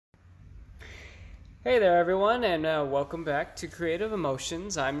Hey there, everyone, and welcome back to Creative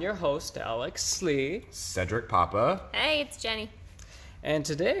Emotions. I'm your host, Alex Lee. Cedric Papa. Hey, it's Jenny. And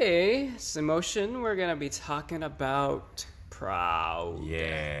today's emotion, we're going to be talking about proud.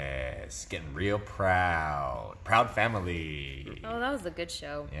 Yes, getting real proud. Proud family. Oh, that was a good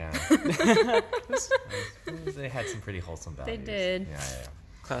show. Yeah. They had some pretty wholesome values. They did. Yeah.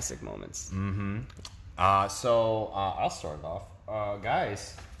 Classic moments. So I'll start off.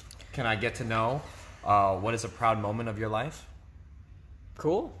 Guys, can I get to know what is a proud moment of your life?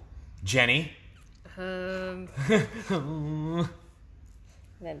 Cool. Jenny? I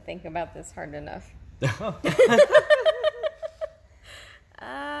didn't think about this hard enough.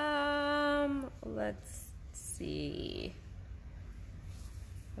 Let's see.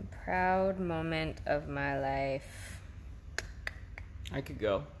 A proud moment of my life. I could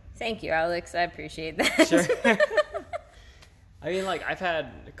go. Thank you, Alex. I appreciate that. Sure. I mean, I've had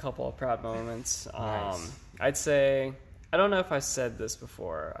a couple of proud moments. Nice. I'd say, I don't know if I said this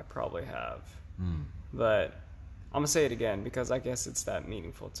before. I probably have. But I'm going to say it again because I guess it's that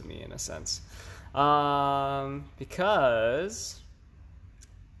meaningful to me in a sense. Because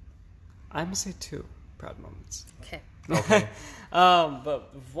I'm going to say two proud moments. Okay. Okay.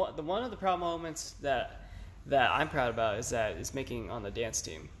 But one of the proud moments that I'm proud about is making on the dance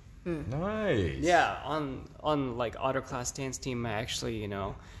team. Nice. Yeah, on like auto class dance team, I actually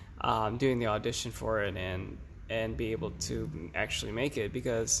doing the audition for it and be able to actually make it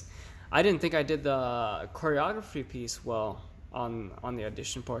because I didn't think I did the choreography piece well on the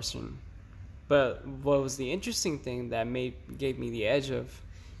audition portion. But what was the interesting thing that gave me the edge of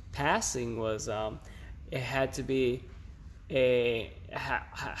passing was it had to be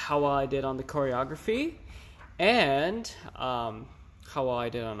how well I did on the choreography and how well I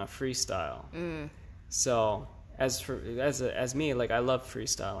did on a freestyle. So as me, like I love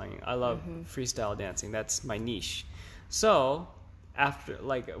freestyling. I love freestyle dancing. That's my niche. So after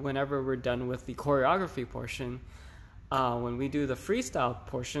whenever we're done with the choreography portion, when we do the freestyle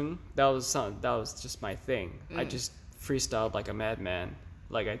portion, that was just my thing. I just freestyled like a madman.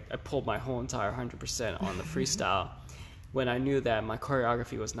 Like I pulled my whole entire 100% on the freestyle. When I knew that my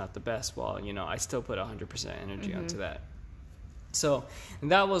choreography was not the best, I still put 100% energy onto that. So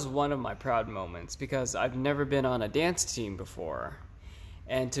that was one of my proud moments because I've never been on a dance team before.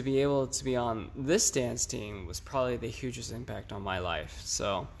 And to be able to be on this dance team was probably the hugest impact on my life.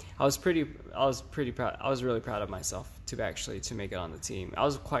 So I was pretty proud. I was really proud of myself to make it on the team. I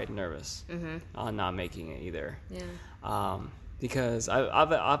was quite nervous on not making it either. Yeah. Because I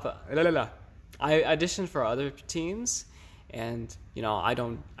auditioned for other teams, and I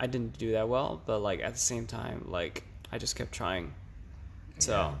didn't do that well. But at the same time, I just kept trying.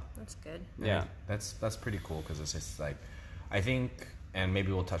 So That's good. yeah, That's pretty cool because it's just I think, and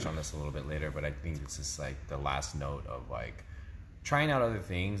maybe we'll touch on this a little bit later, but I think this is the last note of trying out other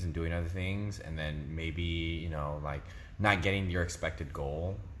things and doing other things, and then maybe not getting your expected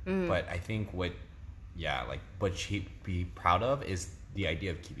goal. But I think what she'd be proud of is the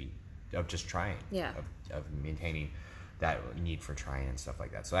idea of just trying, of maintaining that need for trying and stuff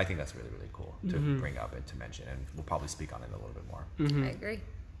like that. So I think that's really, really cool to bring up and to mention, and we'll probably speak on it a little bit more. I agree.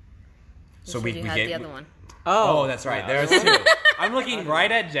 So we had the other one. Oh, that's right. There's two. I'm looking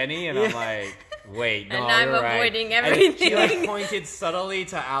right at Jenny, and I'm like, wait, no, And I'm you're right. avoiding And everything. she pointed subtly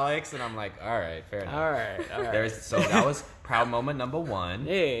to Alex, and I'm like, all right, fair enough. all right. So that was proud moment number one.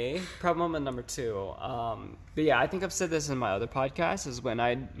 Hey, proud moment number two. But yeah, I think I've said this in my other podcast is when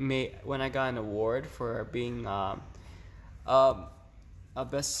I got an award for being a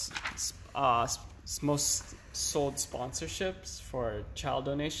best most sold sponsorships for child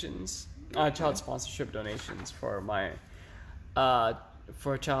sponsorship donations for my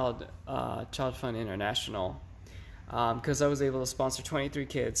for Child Fund International, because I was able to sponsor 23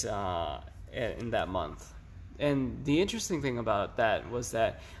 kids in that month. And the interesting thing about that was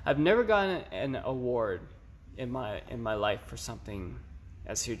that I've never gotten an award in my life for something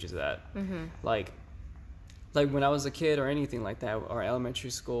as huge as that. Like when I was a kid or anything like that, or elementary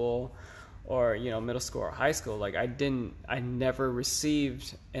school, or middle school or high school, I never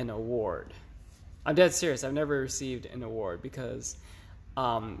received an award. I'm dead serious. I've never received an award because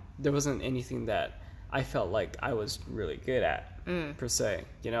there wasn't anything that I felt like I was really good at per se,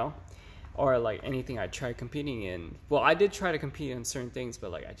 or anything I tried competing in. Well, I did try to compete in certain things,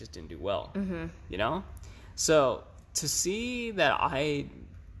 but I just didn't do well, So to see that I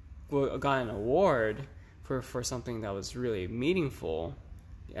got an award for something that was really meaningful,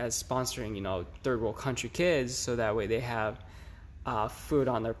 as sponsoring third world country kids, so that way they have food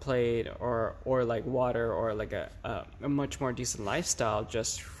on their plate or water or a much more decent lifestyle,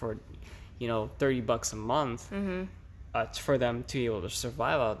 just for $30 a month, for them to be able to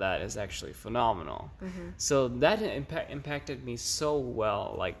survive out of that is actually phenomenal. So that impacted me so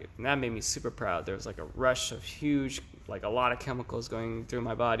well. Like, that made me super proud. There was like a rush of huge, like a lot of chemicals going through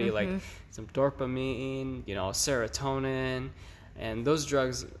my body, like some dopamine, serotonin, and those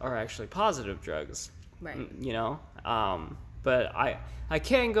drugs are actually positive drugs. Right. But I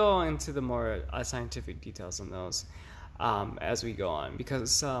can go into the more scientific details on those as we go on,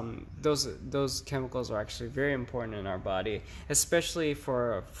 because those chemicals are actually very important in our body, especially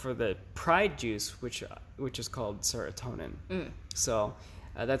for the pride juice, which is called serotonin. So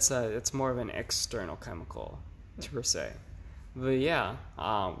that's more of an external chemical per se. But yeah,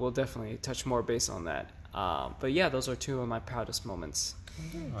 we'll definitely touch more base on that. But yeah, those are two of my proudest moments.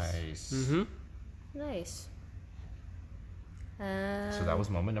 Nice. Nice. So that was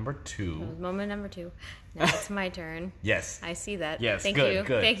moment number 2. That was moment number 2. Now it's my turn. Yes. I see that. Yes, Thank good, you.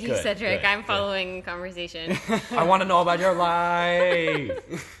 good, Thank you, good, Cedric. good, I'm good. following the conversation. I want to know about your life.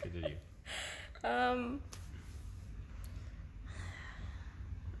 Good to you.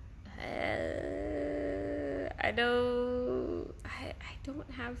 I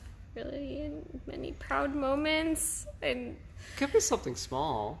don't have really many proud moments. And Could be something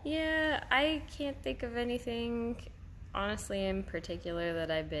small. yeah, I can't think of anything, honestly, in particular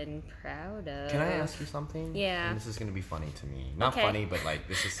that I've been proud of. Can I ask you something? Yeah. And this is going to be funny to me. Not Okay. funny, but like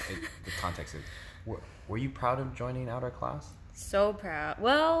this is the context is. Were you proud of joining Outer Class? So proud.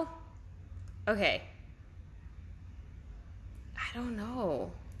 Well, okay. I don't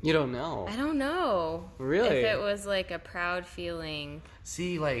know. You don't know. I don't know. Really? If it was like a proud feeling.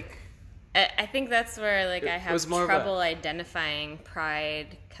 See, like, I think that's where like I have was more of a- trouble identifying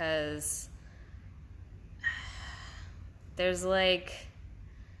pride, because there's like,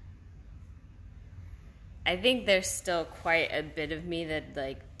 I think there's still quite a bit of me that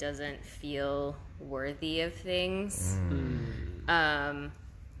like doesn't feel worthy of things.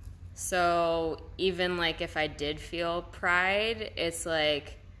 So even like if I did feel pride, it's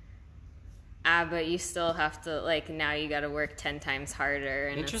like, but you still have to, like, now you got to work 10 times harder,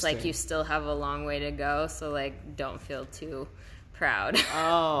 and it's like Interesting. you still have a long way to go, so like don't feel too proud.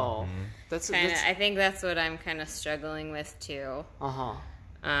 Oh, that's I think that's what I'm kind of struggling with too. uh-huh.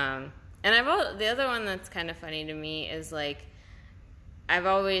 And the other one that's kind of funny to me is like, I've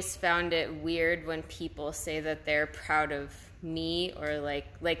always found it weird when people say that they're proud of me, or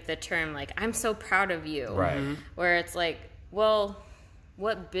like the term like, I'm so proud of you. right. Where it's like, well,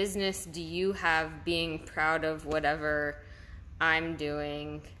 what business do you have being proud of whatever I'm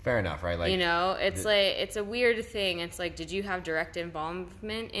doing? Fair enough, right? Like, It's like, it's a weird thing. It's like, did you have direct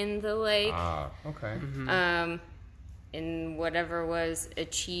involvement in the like, okay. in whatever was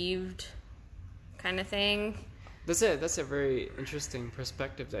achieved kind of thing? That's a very interesting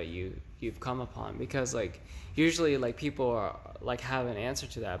perspective that you've come upon, because like usually like people are like have an answer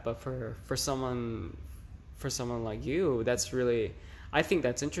to that, but for someone like you, that's really, I think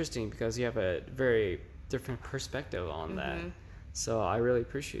that's interesting, because you have a very different perspective on that. So I really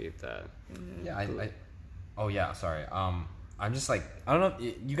appreciate that. Yeah, oh yeah, sorry. I'm just like, I don't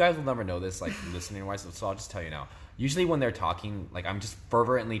know, you guys will never know this, like, listening wise, so I'll just tell you now. Usually when they're talking, like, I'm just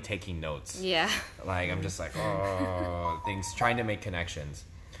fervently taking notes. Yeah. Like, I'm just like, things, trying to make connections.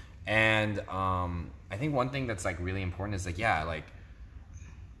 And I think one thing that's like really important is like, yeah, like,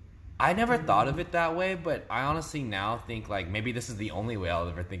 I never thought of it that way, but I honestly now think like maybe this is the only way I'll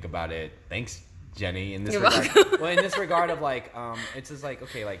ever think about it. Thanks, Jenny. In this You're regard, welcome. well, in this regard of like, it's just like,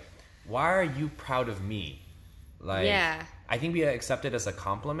 okay, like, why are you proud of me? Like, Yeah. I think we accept it as a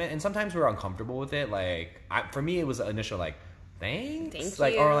compliment, and sometimes we're uncomfortable with it. Like, for me, it was initial like, thanks, Thank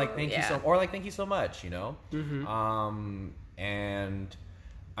like, you. or like, thank you Yeah. so, or like, thank you so much, and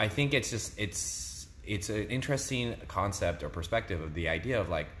I think it's just it's an interesting concept or perspective of the idea of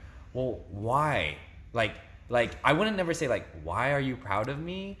like, well, why? Like I wouldn't never say like, why are you proud of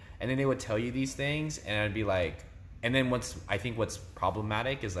me? And then they would tell you these things, and I'd be like, and then what's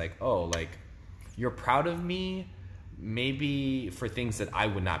problematic is like, oh, like, you're proud of me maybe for things that I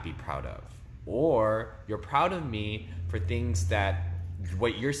would not be proud of, or you're proud of me for things that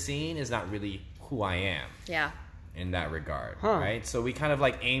what you're seeing is not really who I am Yeah. in that regard, Huh. right? So we kind of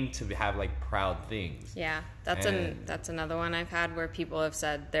like aim to have like proud things. Yeah, And- that's another one I've had where people have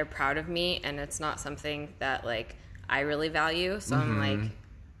said they're proud of me, and it's not something that like I really value. So I'm like,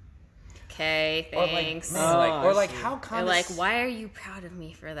 okay, thanks. I see. They're like, why are you proud of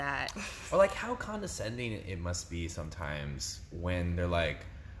me for that? or like how condescending it must be sometimes when they're like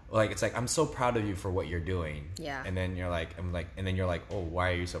it's like, I'm so proud of you for what you're doing. Yeah. And then you're like, and then you're like, oh,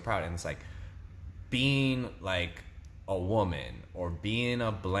 why are you so proud? And it's like being like a woman or being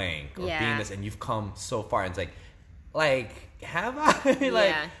a blank or Yeah. being this, and you've come so far, and it's like have I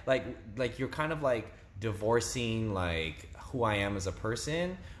Yeah. like you're kind of like divorcing like who I am as a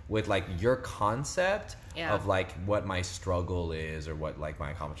person with like your concept Yeah. of like what my struggle is or what like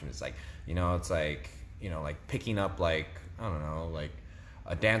my accomplishment is. Like, you know, it's like, you know, like picking up like, I don't know, like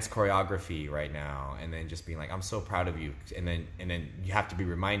a dance choreography right now, and then just being like, I'm so proud of you, and then you have to be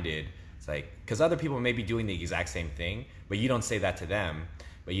reminded. It's like, because other people may be doing the exact same thing, but you don't say that to them,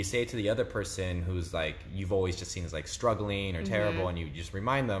 but you say it to the other person who's like you've always just seen as like struggling or terrible, and you just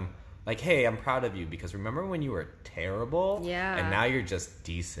remind them like, hey, I'm proud of you because remember when you were terrible, Yeah. and now you're just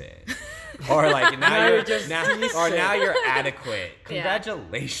decent, or like now you're just now, decent. or now you're adequate.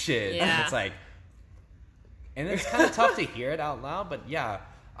 Congratulations. Yeah. It's like, and it's kind of tough to hear it out loud, but yeah,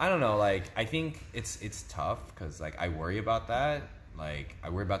 I don't know. Like, I think it's tough because like I worry about that. Like, I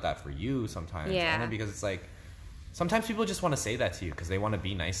worry about that for you sometimes. Yeah. And then because it's like sometimes people just want to say that to you because they want to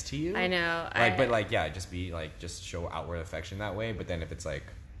be nice to you. I know. Like, but like, yeah, just be like, just show outward affection that way. But then if it's like,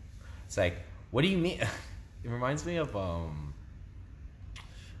 what do you mean? It reminds me of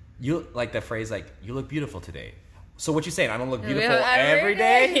you like the phrase like, you look beautiful today. So what you saying? I don't look beautiful every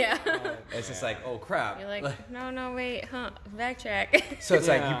day? Yeah. It's just like, oh crap. You're like, no, wait, backtrack. So it's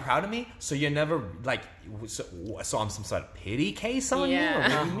like, Yeah. you proud of me? So you're never like, so I'm some sort of pity case on Yeah. you? Or what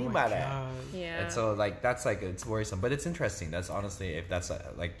do you Oh mean my by that? God. Yeah. And so like that's like, it's worrisome, but it's interesting. That's honestly, if that's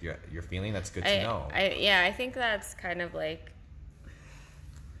like your feeling, that's good to know. I think that's kind of like,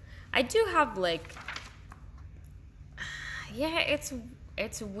 I do have like, yeah,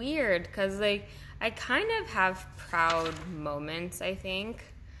 it's weird because like I kind of have proud moments, I think,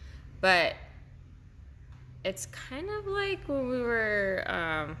 but it's kind of like when we were,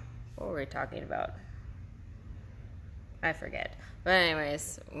 what were we talking about? I forget. But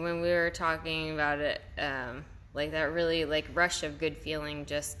anyways, when we were talking about it, like that really like rush of good feeling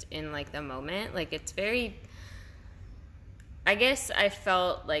just in like the moment, like it's very, I guess I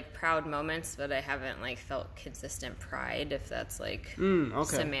felt like proud moments, but I haven't like felt consistent pride, if that's like Okay.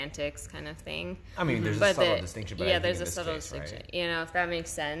 semantics kind of thing. I mean, there's a But subtle distinction, but I yeah, think there's in a this subtle case, distinction. right? You know, if that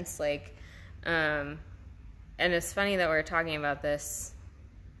makes sense. Like, and it's funny that we're talking about this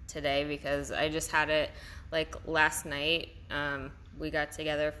today because I just had it like last night. We got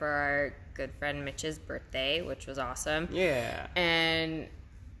together for our good friend Mitch's birthday, which was awesome. Yeah. And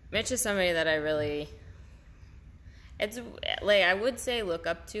Mitch is somebody that I really, it's like I would say look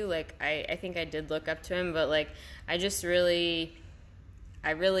up to. Like I think I did look up to him, but like I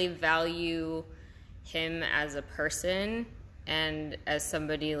really value him as a person and as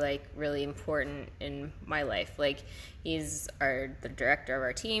somebody like really important in my life. Like he's the director of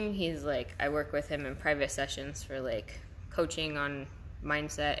our team. He's like, I work with him in private sessions for like coaching on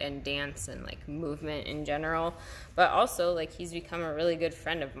mindset and dance and like movement in general, but also like he's become a really good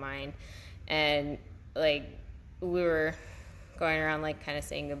friend of mine. And like we were going around like kind of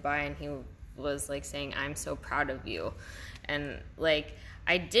saying goodbye, and he was like saying, I'm so proud of you. And like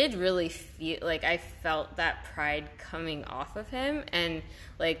I did really feel like I felt that pride coming off of him, and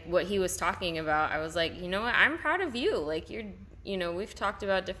like what he was talking about, I was like, you know what, I'm proud of you. Like you know, we've talked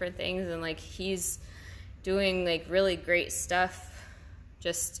about different things, and like he's doing like really great stuff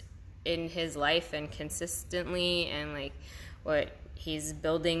just in his life and consistently, and like what he's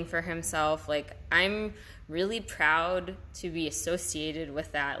building for himself. Like I'm really proud to be associated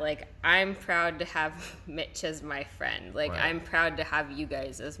with that. Like I'm proud to have Mitch as my friend. Like Right. I'm proud to have you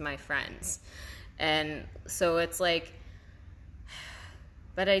guys as my friends. And so it's like,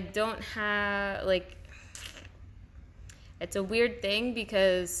 but I don't have like, it's a weird thing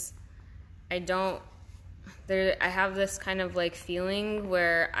because I have this kind of like feeling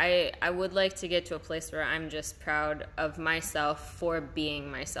where I would like to get to a place where I'm just proud of myself for being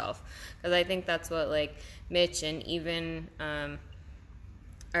myself, because I think that's what like Mitch and even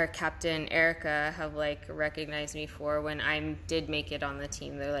our captain Erica have like recognized me for when I did make it on the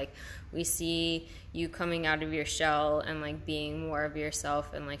team. They're like, we see you coming out of your shell and like being more of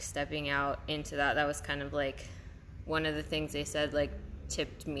yourself and like stepping out into that. That was kind of like one of the things they said like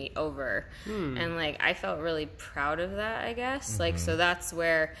tipped me over. And like I felt really proud of that, I guess. Like so that's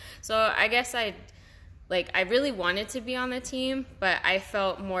where, so I guess I really wanted to be on the team, but I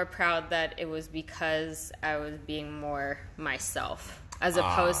felt more proud that it was because I was being more myself as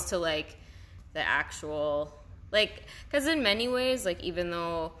opposed to like the actual, like, because in many ways, like even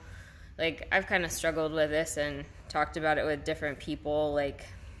though like I've kind of struggled with this and talked about it with different people, like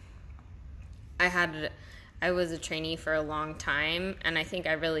I was a trainee for a long time, and I think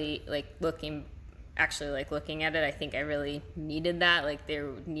I really, like, looking actually like looking at it, I think I really needed that. Like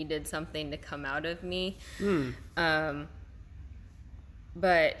there needed something to come out of me.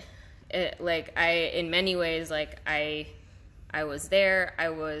 But it, like in many ways, like I was there, I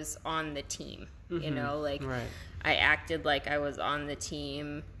was on the team, you know, like Right. I acted like I was on the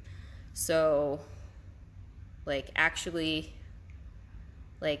team. So like actually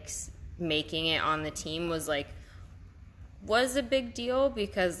like making it on the team was a big deal,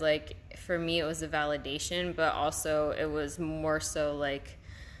 because like for me it was a validation, but also it was more so like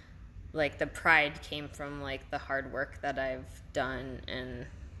the pride came from like the hard work that I've done and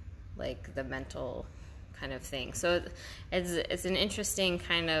like the mental kind of thing. So it's an interesting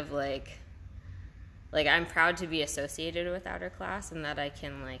kind of like I'm proud to be associated with Outer Class and that I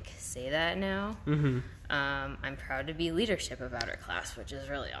can like say that now. I'm proud to be leadership of Outer Class, which is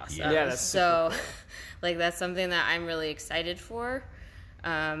really awesome. Yeah, that's so like that's something that I'm really excited for.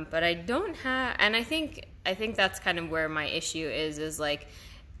 But I don't have, and I think that's kind of where my issue is like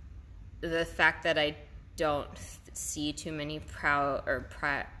the fact that I don't see too many proud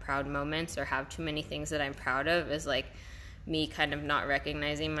moments or have too many things that I'm proud of is like me kind of not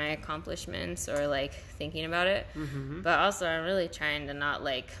recognizing my accomplishments or like thinking about it. But also I'm really trying to not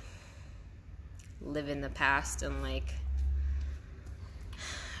like live in the past and like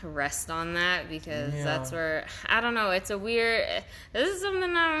rest on that, because that's where, I don't know, it's a weird, this is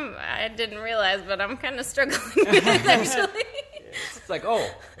something I didn't realize, but I'm kind of struggling with actually. It's like, oh.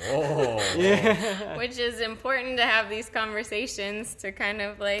 Which is important to have these conversations to kind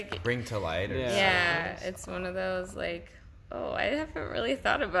of like Bring to light. Or it's one of those like, oh, I haven't really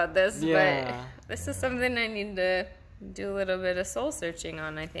thought about this, Yeah. but this is something I need to do a little bit of soul searching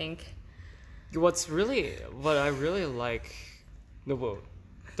on, I think. What I really like,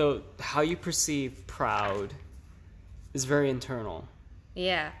 how you perceive proud is very internal.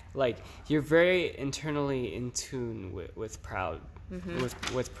 Yeah. Like you're very internally in tune with proud,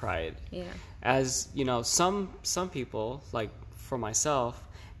 with pride. Yeah. As you know, some people, like for myself,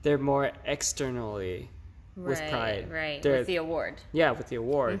 they're more externally with pride. Right. They're, with the award. Yeah, with the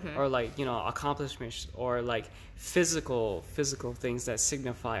award, or like, you know, accomplishments, or like physical things that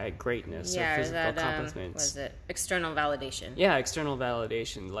signify greatness, or physical accomplishments. Was it external validation? Yeah, external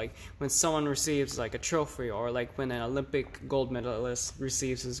validation. Like when someone receives like a trophy, or like when an Olympic gold medalist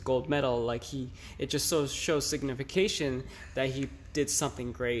receives his gold medal, like it just shows signification that he did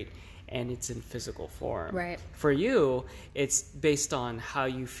something great, and it's in physical form. Right. For you, it's based on how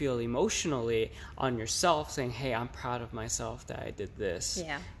you feel emotionally on yourself, saying, hey, I'm proud of myself that I did this.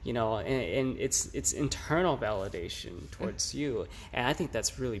 Yeah. You know, and it's internal validation towards you. And I think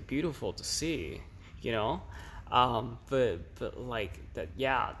that's really beautiful to see, you know? But like that,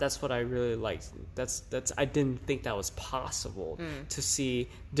 yeah, that's what I really liked. That's I didn't think that was possible to see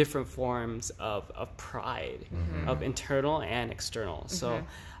different forms of pride, of internal and external. So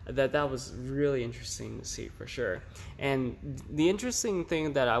that was really interesting to see for sure. And the interesting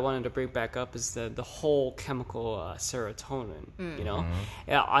thing that I wanted to bring back up is the whole chemical serotonin. You know,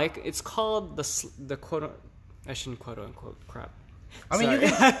 it's called the quote. I shouldn't quote unquote crap. I mean,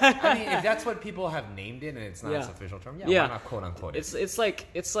 if that's what people have named it and it's not its official term, why not quote unquote it? It's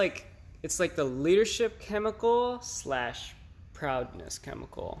like the leadership chemical / proudness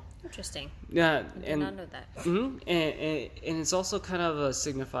chemical. Interesting. Yeah, I did not know that. And it's also kind of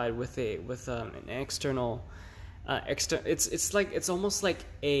signified with an external. It's almost like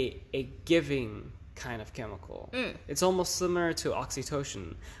a giving kind of chemical. It's almost similar to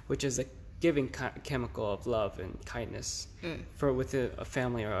oxytocin, which is a giving chemical of love and kindness with a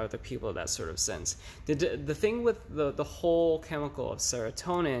family or other people, that sort of sense. The thing with the whole chemical of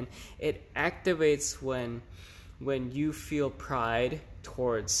serotonin, it activates when you feel pride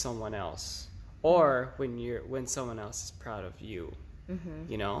towards someone else, or when someone else is proud of you.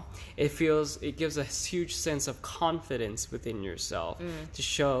 You know, it gives a huge sense of confidence within yourself to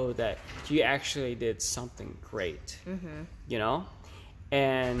show that you actually did something great. You know.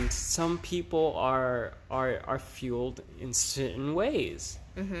 And some people are fueled in certain ways,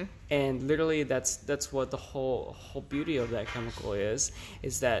 and literally that's what the whole beauty of that chemical is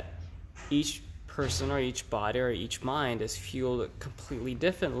that each person or each body or each mind is fueled completely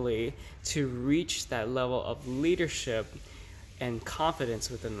differently to reach that level of leadership and confidence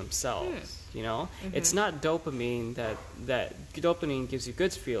within themselves. You know, it's not dopamine that dopamine gives you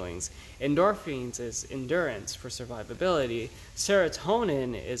good feelings. Endorphins is endurance for survivability.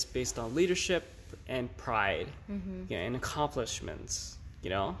 Serotonin is based on leadership and pride, you know, and accomplishments.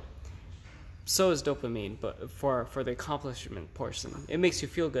 You know, so is dopamine, but for the accomplishment portion, it makes you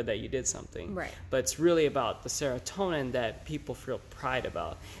feel good that you did something. Right. But it's really about the serotonin that people feel pride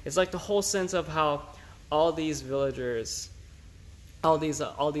about. It's like the whole sense of how all these villagers, all these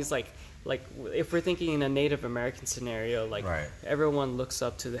like if we're thinking in a Native American scenario, like Right. everyone looks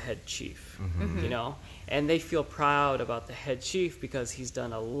up to the head chief, Mm-hmm. you know, and they feel proud about the head chief because he's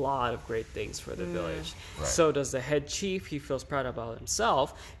done a lot of great things for the village. Right. So does the head chief. He feels proud about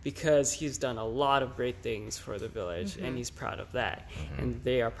himself because he's done a lot of great things for the village, and he's proud of that, and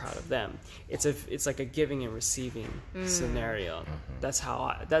they are proud of them. It's like a giving and receiving scenario. That's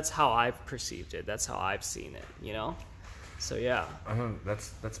how I've perceived it. That's how I've seen it. You know. So yeah.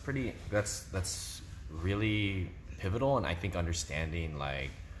 That's really pivotal, and I think understanding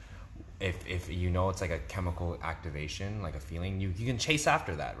like if you know it's like a chemical activation, like a feeling, you can chase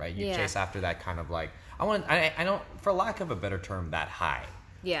after that, right? You Yeah. chase after that kind of like I don't, for lack of a better term, that high.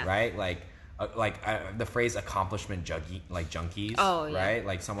 Yeah. Right. The phrase accomplishment junkies. Oh, yeah. Right.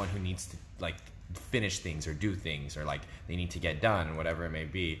 Like someone who needs to like finish things or do things or like they need to get done, whatever it may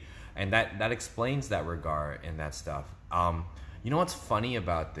be, and that explains that regard and that stuff. You know what's funny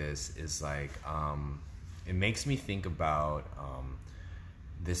about this is like it makes me think about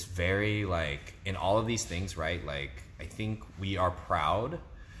this very like in all of these things, right? Like I think we are proud,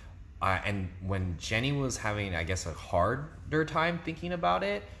 and when Jenny was having, I guess, a harder time thinking about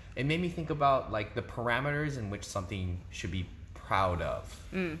it, it made me think about like the parameters in which something should be proud of,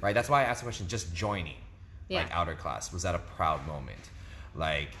 right? That's why I asked the question. Just joining, Yeah. like outer class, was that a proud moment?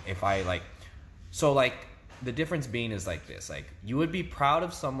 Like if I like, so like the difference being is like this: like you would be proud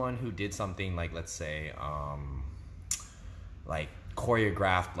of someone who did something like, let's say, like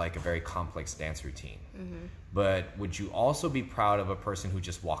choreographed like a very complex dance routine. But would you also be proud of a person who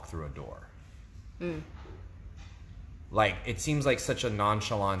just walked through a door? Like it seems like such a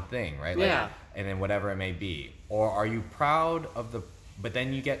nonchalant thing, right? Like, Yeah. and then whatever it may be. Or are you proud of the, but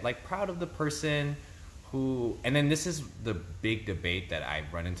then you get like proud of the person who, and then this is the big debate that I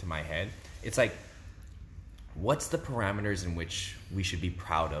run into my head. It's like, what's the parameters in which we should be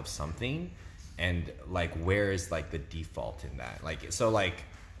proud of something, and like where is like the default in that? Like so like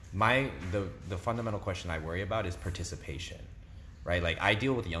the fundamental question I worry about is participation, right? Like I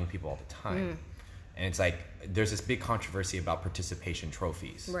deal with young people all the time, and it's like there's this big controversy about participation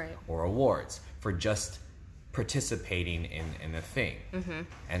trophies, Right. or awards for just participating in a thing.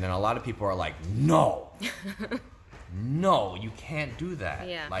 And then a lot of people are like, no, no, you can't do that.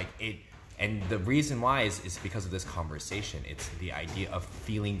 Yeah. Like it. And the reason why is because of this conversation. It's the idea of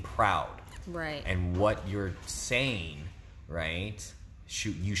feeling proud. Right. And what you're saying, right,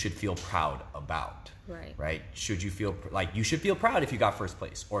 you should feel proud about. Right. Right? Should you feel, like, you should feel proud if you got first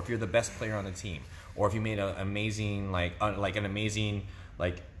place, or if you're the best player on the team, or if you made an amazing, like an amazing,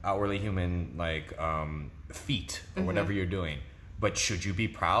 like, outwardly human, like, feat, or whatever you're doing. But should you be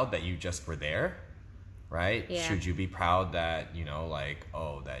proud that you just were there? Right? Yeah. Should you be proud that, you know, like,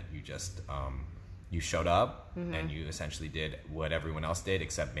 oh, that you just, you showed up and you essentially did what everyone else did,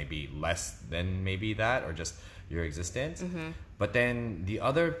 except maybe less than maybe that, or just your existence? But then the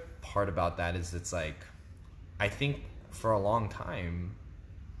other part about that is it's like, I think for a long time,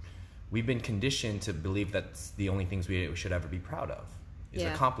 we've been conditioned to believe that's the only things we should ever be proud of, is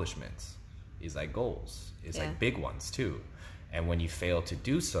Yeah. accomplishments, is like goals, is Yeah. like big ones too. And when you fail to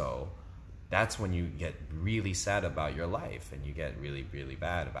do so, that's when you get really sad about your life, and you get really, really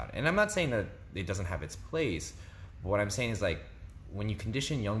bad about it. And I'm not saying that it doesn't have its place, but what I'm saying is, like, when you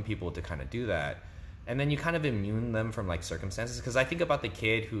condition young people to kind of do that, and then you kind of immune them from like circumstances, because I think about the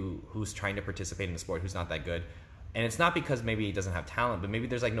kid who's trying to participate in a sport who's not that good, and it's not because maybe he doesn't have talent, but maybe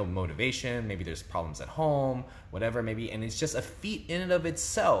there's like no motivation, maybe there's problems at home, whatever, maybe, and it's just a feat in and of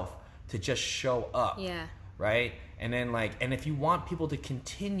itself to just show up. Yeah. Right? And then like, and if you want people to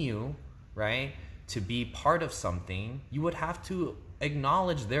continue, right, to be part of something, you would have to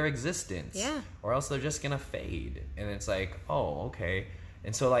acknowledge their existence. Yeah. Or else they're just gonna fade. And it's like, oh, okay.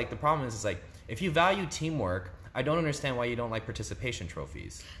 And so like the problem is like, if you value teamwork, I don't understand why you don't like participation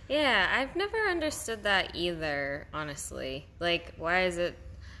trophies. Yeah, I've never understood that either, honestly. Like, why is it...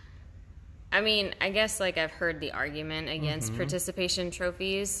 I mean, I guess, like, I've heard the argument against participation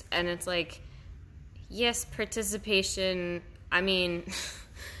trophies, and it's like, yes, participation... I mean,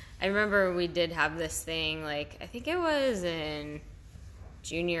 I remember we did have this thing, like, I think it was in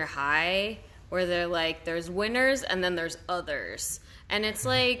junior high, where they're like, there's winners and then there's others. And it's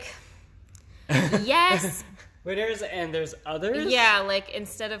like, yes... Winners and there's others? Yeah, like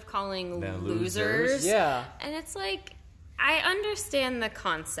instead of calling The losers. losers? Yeah. And it's like, I understand the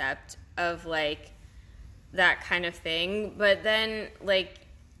concept of like that kind of thing, but then like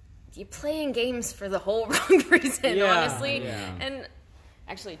you're playing games for the whole wrong reason, Yeah, honestly. yeah. And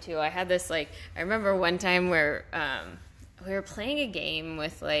actually, too, I had this like, I remember one time where we were playing a game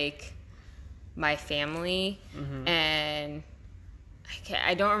with like my family, and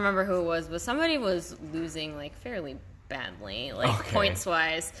I don't remember who it was, but somebody was losing like fairly badly, like points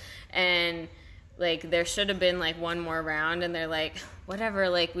wise, and like there should have been like one more round, and they're like, whatever,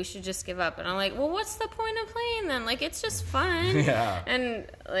 like we should just give up. And I'm like, well, what's the point of playing then? Like it's just fun. And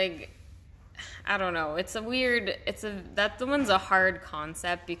like I don't know, that one's a hard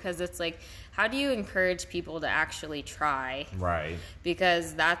concept, because it's like, how do you encourage people to actually try? Right.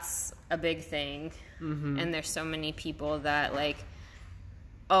 Because that's a big thing. And there's so many people that like,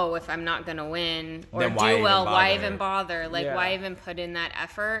 oh, if I'm not gonna win or Then do well, why even bother? Like, Yeah. why even put in that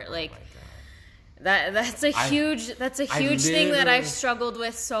effort? Like, that's a huge thing that I've struggled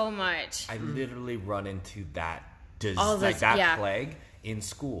with so much. I literally run into that plague in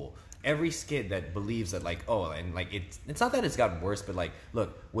school. Every kid that believes that, like, oh, and like it's not that it's gotten worse, but like,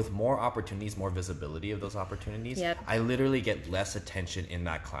 look, with more opportunities, more visibility of those opportunities, I literally get less attention in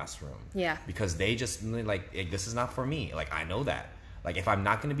that classroom. Yeah. Because they just like, this is not for me. Like, I know that. Like, if I'm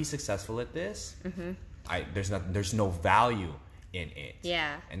not going to be successful at this, there's no value in it.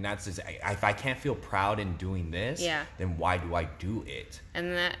 Yeah. And that's just, if I can't feel proud in doing this, then why do I do it?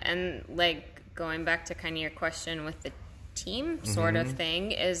 And like going back to kind of your question with the team sort of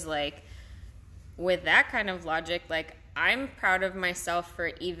thing, is like, with that kind of logic, like I'm proud of myself for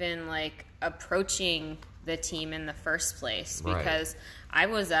even like approaching the team in the first place, because I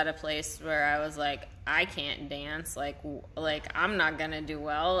was at a place where I was like, I can't dance, like I'm not gonna do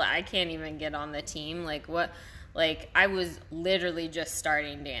well, I can't even get on the team, like what, like I was literally just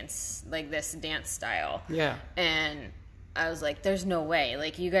starting dance, like this dance style, and I was like, there's no way,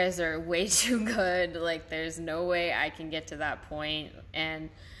 like you guys are way too good, like there's no way I can get to that point. And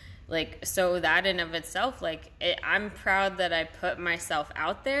like, so that in of itself, like I'm proud that I put myself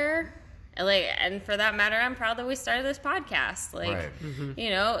out there. Like, and for that matter, I'm proud that we started this podcast. Like, you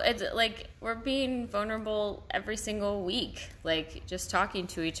know, it's like we're being vulnerable every single week, like just talking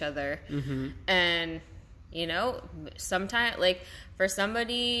to each other. And, you know, sometimes, like for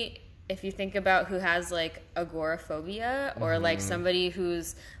somebody, if you think about who has like agoraphobia, or like somebody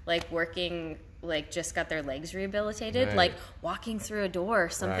who's like working, like just got their legs rehabilitated, like walking through a door,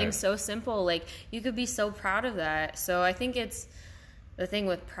 something so simple, like you could be so proud of that. So I think it's, the thing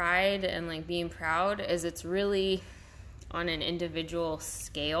with pride and like being proud is it's really on an individual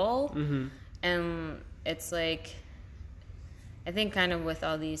scale. And it's like, I think kind of with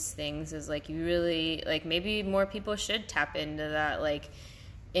all these things is like, you really, like maybe more people should tap into that like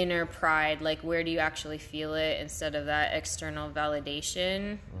inner pride, like where do you actually feel it, instead of that external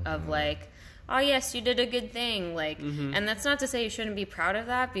validation of like, oh yes, you did a good thing, like and that's not to say you shouldn't be proud of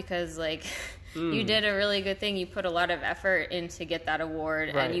that, because like you did a really good thing, you put a lot of effort in to get that award,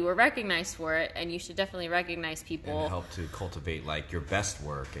 and you were recognized for it, and you should definitely recognize people and help to cultivate like your best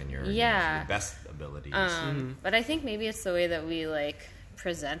work and your best abilities. But I think maybe it's the way that we like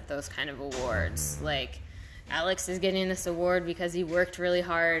present those kind of awards. Like Alex is getting this award because he worked really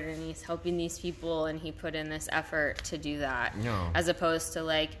hard and he's helping these people and he put in this effort to do that, as opposed to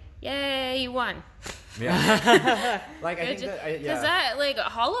like, yay, you won. Like I think that, because that like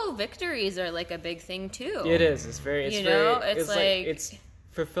hollow victories are like a big thing too. It is. It's very. It's like it's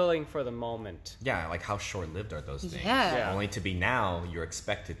fulfilling for the moment. Yeah, like how short-lived are those things? Only to be now, you're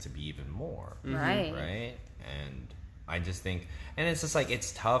expected to be even more. Right. And I just think, and it's just like,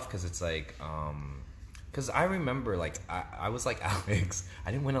 it's tough because it's like, because I remember like I was like Alex,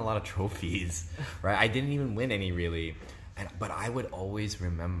 I didn't win a lot of trophies, right? I didn't even win any really. But I would always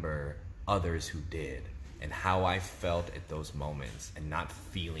remember others who did, and how I felt at those moments, and not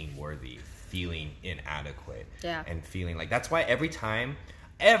feeling worthy, feeling inadequate, and feeling like, that's why every time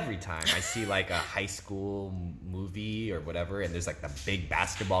I see like a high school movie or whatever, and there's like the big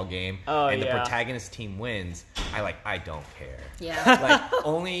basketball game, and the protagonist team wins, I don't care. Like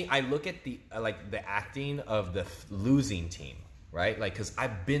only I look at the like the acting of the losing team, right? Like, because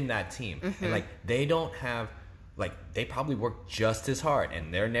I've been that team, and like they don't have. Like, they probably work just as hard,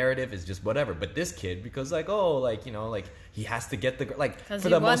 and their narrative is just whatever. But this kid, because like, oh, like, you know, like he has to get the like for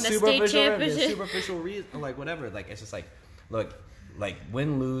the most superficial reason, like whatever. Like, it's just like, look, like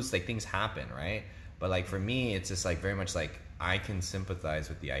win lose, like things happen, right? But like for me, it's just like very much like I can sympathize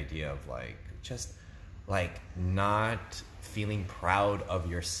with the idea of like just like not feeling proud of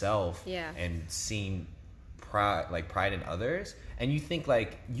yourself, and seeing pride in others, and you think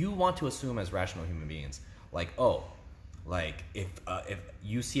like you want to assume as rational human beings. Like, oh, like if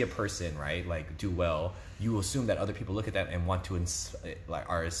you see a person, right, like do well, you assume that other people look at that and want to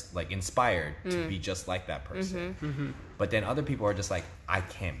are like inspired to be just like that person. But then other people are just like, I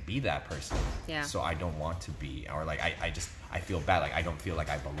can't be that person, so I don't want to be, or like I feel bad, like I don't feel like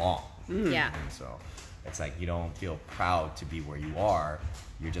I belong. Yeah. And so it's like you don't feel proud to be where you are.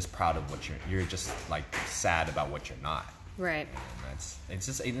 You're just proud of what you're just like sad about what you're not. Right. And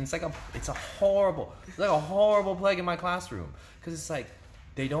it's like a horrible plague in my classroom, because it's like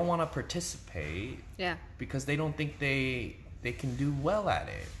they don't want to participate. Yeah. Because they don't think they can do well at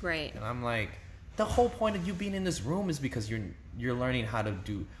it. Right. And I'm like, the whole point of you being in this room is because you're learning how to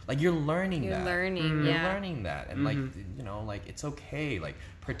do, like you're learning You're that. learning, You're learning that. And like, you know, like it's okay, like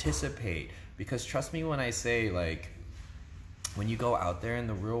participate, because trust me when I say, like, when you go out there in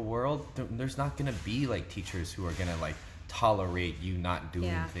the real world, there's not going to be like teachers who are going to like tolerate you not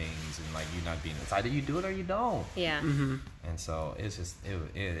doing things and like you not being, it's either you do it or you don't. Yeah. And so it's just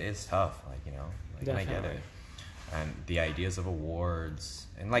it's tough, like, you know, like, and I get it. And the ideas of awards,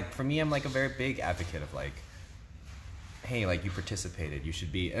 and like for me, I'm like a very big advocate of like, hey, like you participated, you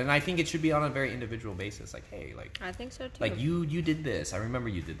should be, and I think it should be on a very individual basis, like, hey, like I think so too. like you did this, I remember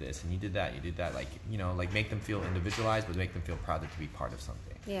you did this, and you did that, like, you know, like make them feel individualized, but make them feel proud to be part of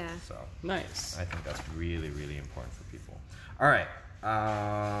something. Yeah. So Nice. I think that's really, really important for people. All right.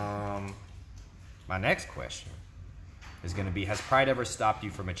 My next question is going to be, has pride ever stopped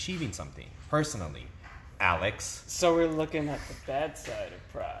you from achieving something personally, Alex? So we're looking at the bad side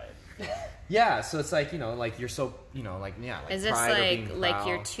of pride. Yeah, so it's like, you know, like you're so, you know, like, yeah, like Is this pride or being like proud.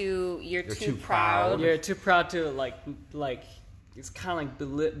 you're too proud. proud? You're too proud to like it's kind of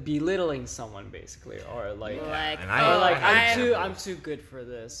like belittling someone basically, or like Like, And I- or like I'm I'm too good for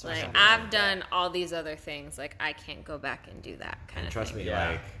this. Or like something I've like done all these other things. Like I can't go back and do that kind And of trust thing. me, Yeah.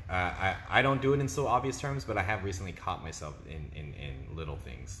 like I don't do it in so obvious terms, but I have recently caught myself in little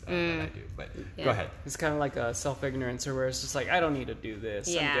things that I do. But Yeah. go ahead. It's kind of like a self-ignorance, or where it's just like, I don't need to do this.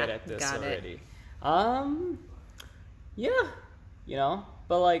 Yeah, I'm good at this got it. already. Yeah, you know,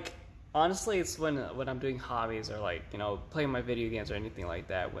 but like honestly, it's when I'm doing hobbies or like, you know, playing my video games or anything like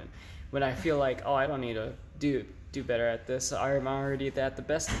that. When I feel like, oh, I don't need to do better at this. I'm already at the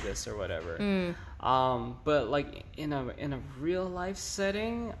best of this or whatever. But like in a real life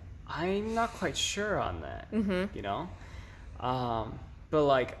setting, I'm not quite sure on that. You know. But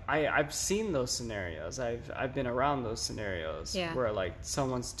like I've seen those scenarios. I've been around those scenarios where like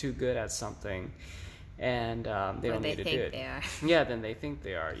someone's too good at something, and they don't need to do it. They are. Yeah, then they think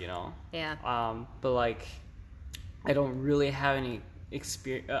they are. You know. Yeah. But like, I don't really have any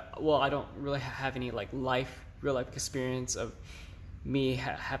experience. I don't really have any like real life experience of me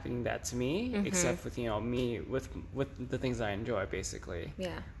happening that to me, except with, you know, me with the things I enjoy, basically.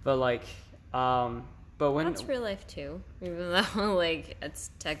 Yeah. But like, but when That's real life too, even though like it's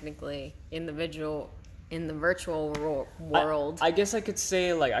technically in the virtual world. I guess I could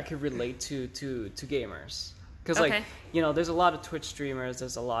say like I could relate to gamers, because like, Okay. you know, there's a lot of Twitch streamers,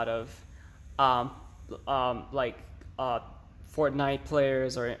 there's a lot of like Fortnite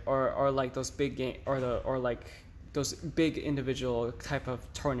players or like those big game or like those big individual type of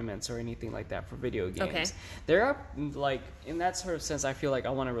tournaments or anything like that for video games. Okay. There are, like, in that sort of sense, I feel like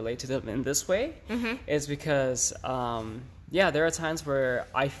I want to relate to them in this way, is because there are times where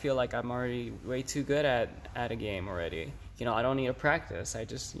I feel like I'm already way too good at a game already. You know, I don't need to practice. I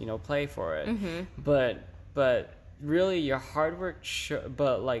just, you know, play for it. But really, your hard work,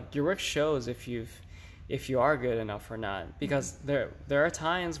 but like your work shows if you are good enough or not. Because there are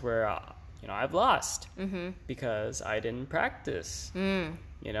times where you know, I've lost because I didn't practice.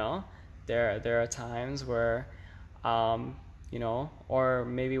 You know, there are times where, you know, or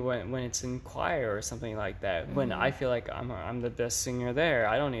maybe when it's in choir or something like that, when I feel like I'm the best singer there,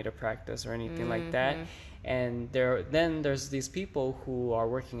 I don't need to practice or anything like that. And there's these people who are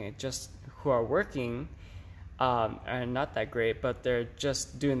working and not that great, but they're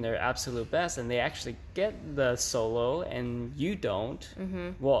just doing their absolute best, and they actually get the solo, and you don't.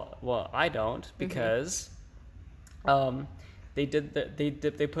 Well, I don't, because they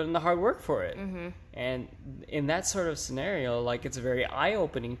put in the hard work for it. And in that sort of scenario, like, it's very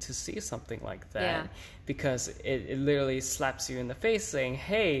eye-opening to see something like that, because it literally slaps you in the face, saying,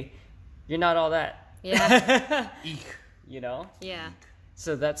 "Hey, you're not all that." Yeah. You know. Yeah.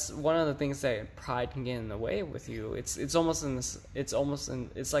 So that's one of the things that pride can get in the way with you. It's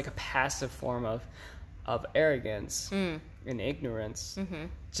like a passive form of arrogance and ignorance,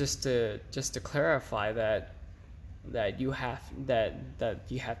 just to clarify that you have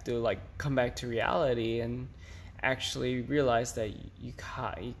to like come back to reality and actually realize that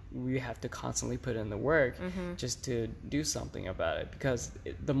we have to constantly put in the work just to do something about it. Because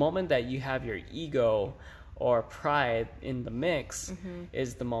the moment that you have your ego or pride in the mix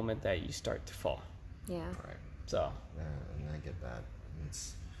is the moment that you start to fall. Yeah. Right. So Yeah, and I get that.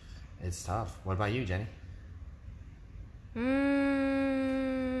 It's tough. What about you, Jenny?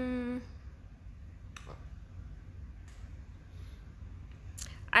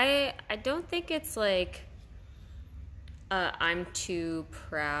 I don't think it's like I'm too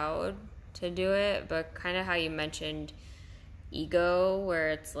proud to do it, but kind of how you mentioned ego, where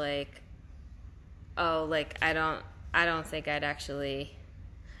it's like, oh, like I don't think I'd actually.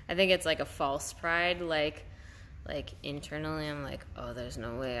 I think it's like a false pride, like internally I'm like, oh, there's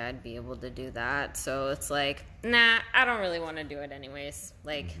no way I'd be able to do that. So it's like, nah, I don't really want to do it anyways.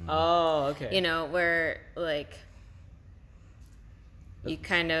 Like, oh, okay. you know, where like you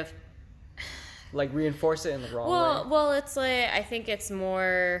kind of like reinforce it in the wrong way. well, it's like I think it's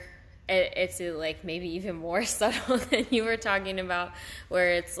more. It's like maybe even more subtle than you were talking about,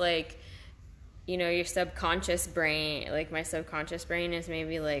 where it's like, you know, your subconscious brain, like my subconscious brain is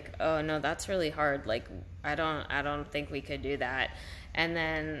maybe like, oh no, that's really hard. Like I don't think we could do that. And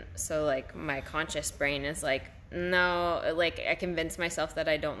then so like my conscious brain is like, no, like I convince myself that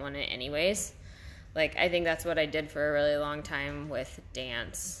I don't want it anyways. Like I think that's what I did for a really long time with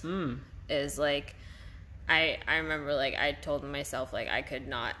dance. Is like I remember like I told myself like I could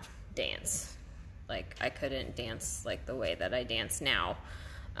not dance. Like I couldn't dance like the way that I dance now.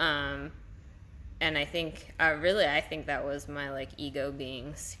 And I think I think that was my like ego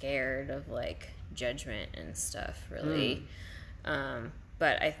being scared of like judgment and stuff really.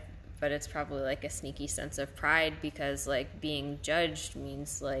 But it's probably like a sneaky sense of pride, because like being judged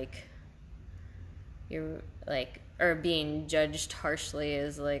means like you're like, or being judged harshly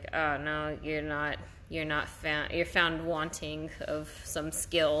is like, oh no, you're found wanting of some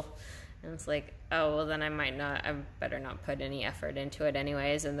skill. And it's like, oh well, then I better not put any effort into it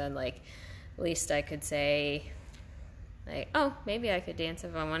anyways. And then like at least I could say like, oh, maybe I could dance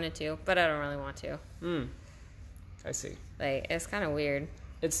if I wanted to, but I don't really want to. I see. Like it's kind of weird.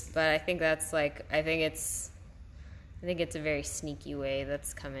 But I think that's like I think it's a very sneaky way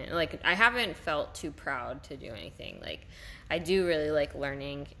that's coming. Like I haven't felt too proud to do anything. Like I do really like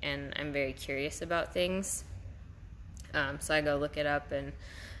learning, and I'm very curious about things. So I go look it up, and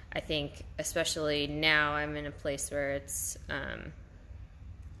I think especially now I'm in a place where it's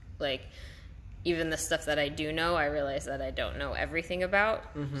like even the stuff that I do know, I realize that I don't know everything about.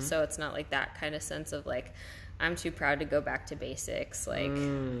 So it's not like that kind of sense of like I'm too proud to go back to basics. Like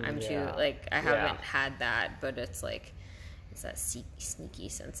I'm too like I haven't had that, but it's like it's that sneaky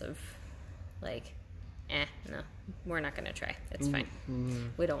sense of like, no, we're not gonna try. It's fine.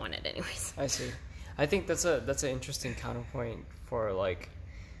 We don't want it anyways. I see. I think that's an interesting counterpoint for like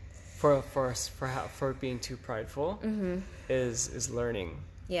for being too prideful is learning.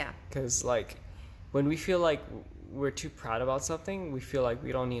 Yeah. Because like when we feel like we're too proud about something, we feel like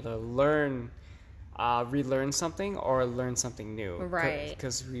we don't need to relearn something or learn something new, right?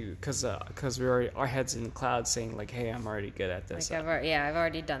 Because we already our heads in the clouds saying like, hey, I'm already good at this. Like I've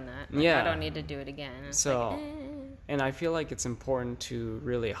already done that. Like, I don't need to do it again. It's so like, and I feel like it's important to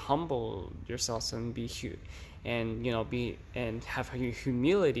really humble yourself and have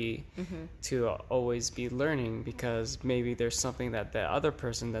humility to always be learning, because maybe there's something that the other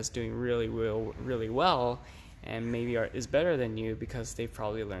person that's doing really well and maybe is better than you because they've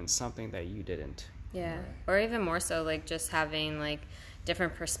probably learned something that you didn't. Yeah. Or even more so, like just having like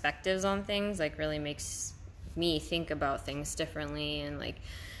different perspectives on things like really makes me think about things differently. And like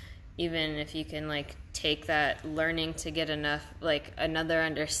even if you can like take that learning to get enough like another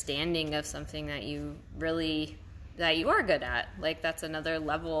understanding of something that you are good at, like that's another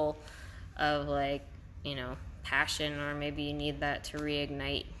level of like, you know, passion, or maybe you need that to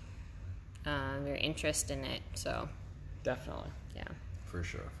reignite your interest in it. So definitely. Yeah. For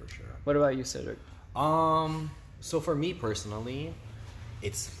sure. What about you, Cedric? So for me personally,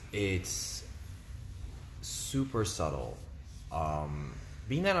 it's super subtle.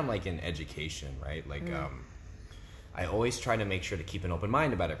 Being that I'm like in education, right? Like I always try to make sure to keep an open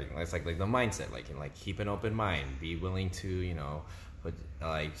mind about everything. That's like the mindset, like keep an open mind, be willing to, you know,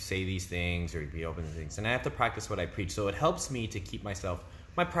 say these things or be open to things. And I have to practice what I preach. So it helps me to keep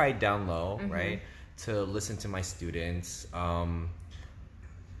my pride down low, right? To listen to my students.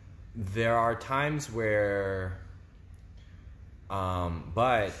 There are times where,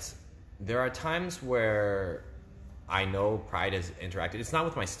 but there are times where I know pride is interacted. It's not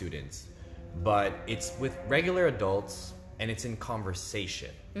with my students, but it's with regular adults, and it's in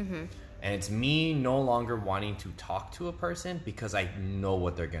conversation. And it's me no longer wanting to talk to a person because I know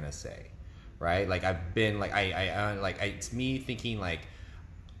what they're gonna say, right? Like I've been like it's me thinking like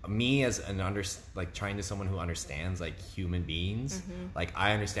me as an like trying to someone who understands like human beings. Like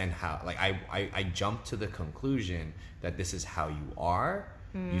I understand how like I jump to the conclusion that this is how you are.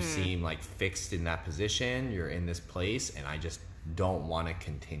 You seem like fixed in that position. You're in this place, and I just don't want to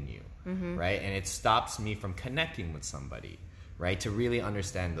continue, right? And it stops me from connecting with somebody, right, to really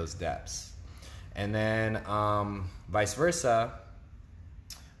understand those depths. And then vice versa,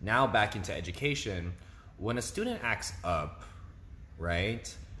 now back into education, when a student acts up,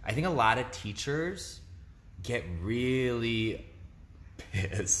 right, I think a lot of teachers get really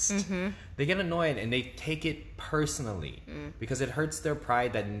pissed. They get annoyed and they take it personally because it hurts their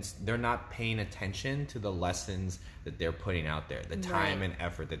pride that they're not paying attention to the lessons that they're putting out there, the time and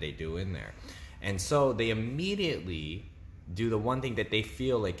effort that they do in there. And so they immediately do the one thing that they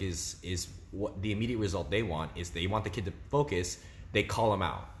feel like is what the immediate result they want is. They want the kid to focus. They call them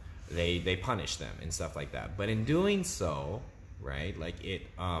out. They punish them and stuff like that. But in doing so, right, like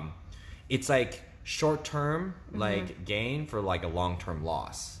it's like short-term like gain for like a long-term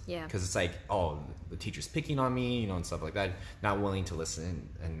loss. Yeah. Because it's like, oh, the teacher's picking on me, you know, and stuff like that, not willing to listen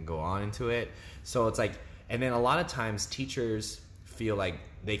and go on into it. So it's like, and then a lot of times teachers feel like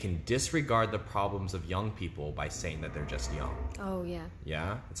they can disregard the problems of young people by saying that they're just young. Oh yeah.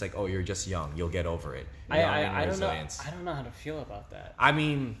 Yeah, it's like, oh, you're just young, you'll get over it. I don't know. I don't know how to feel about that. I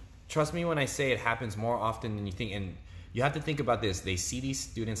mean, trust me when I say it happens more often than you think. And you have to think about this. They see these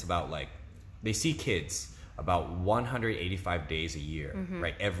students they see kids about 185 days a year,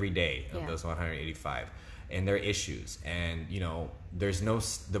 right? Every day of those 185, and their issues. And, you know,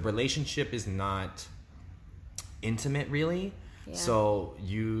 the relationship is not intimate really. Yeah. So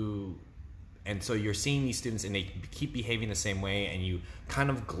you're seeing these students and they keep behaving the same way, and you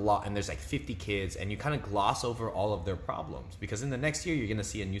kind of and there's like 50 kids, and you kind of gloss over all of their problems because in the next year you're going to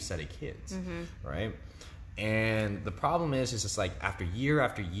see a new set of kids, right? And the problem is just like after year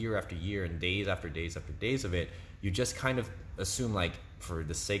after year after year and days after days after days of it, you just kind of assume, like, for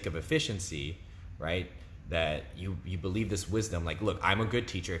the sake of efficiency, right, that you believe this wisdom, like, look, I'm a good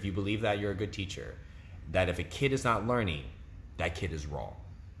teacher. If you believe that, you're a good teacher. That if a kid is not learning, that kid is wrong,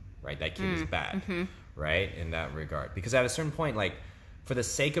 right? That kid is bad, right, in that regard. Because at a certain point, like, for the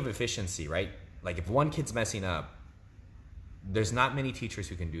sake of efficiency, right, like if one kid's messing up, there's not many teachers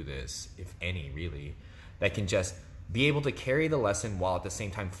who can do this, if any, really, that can just be able to carry the lesson while at the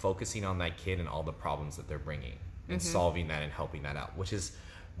same time focusing on that kid and all the problems that they're bringing and solving that and helping that out, which is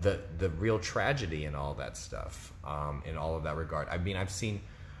the real tragedy in all that stuff, in all of that regard. I mean,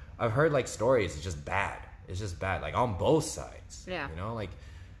 I've heard like stories. It's just bad, like on both sides. Yeah. You know, like,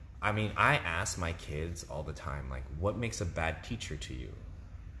 I mean, I ask my kids all the time, like, what makes a bad teacher to you?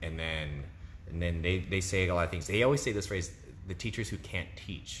 And then they say a lot of things. They always say this phrase, the teachers who can't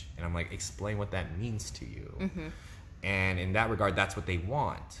teach. And I'm like, explain what that means to you. And in that regard, that's what they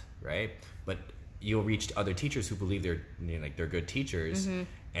want, right? But you'll reach other teachers who believe they're, you know, like they're good teachers,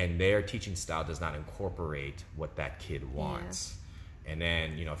 and their teaching style does not incorporate what that kid wants. And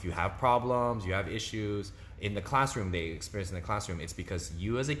then, you know, if you have problems, you have issues in the classroom, they experience in the classroom, it's because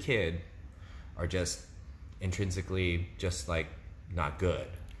you as a kid are just intrinsically just like not good,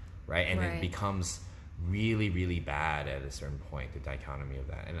 right? And it becomes really, really bad at a certain point, the dichotomy of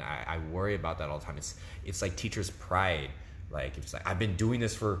that. And I worry about that all the time. It's like teachers' pride. Like, it's like, I've been doing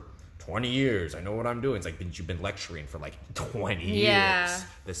this for 20 years. I know what I'm doing. It's like, you've been lecturing for like 20 years.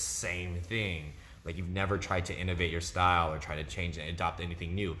 The same thing. Like, you've never tried to innovate your style or try to change and adopt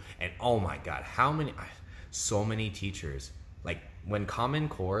anything new. And oh my God, so many teachers, like when Common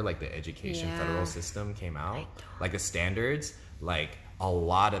Core, like the education federal system came out, like the standards, like a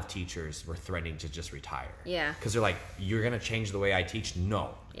lot of teachers were threatening to just retire. Yeah. Because they're like, you're going to change the way I teach?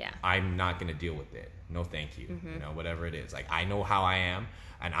 No. Yeah. I'm not going to deal with it. No, thank you. You know, whatever it is. Like, I know how I am,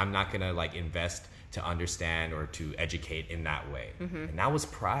 and I'm not going to like invest to understand or to educate in that way. And that was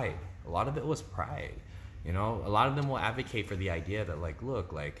pride. A lot of it was pride. You know, a lot of them will advocate for the idea that, like,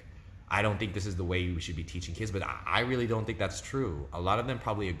 look, like, I don't think this is the way you should be teaching kids, but I really don't think that's true. A lot of them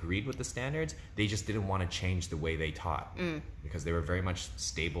probably agreed with the standards. They just didn't want to change the way they taught because they were very much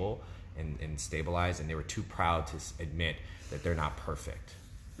stable and stabilized, and they were too proud to admit that they're not perfect.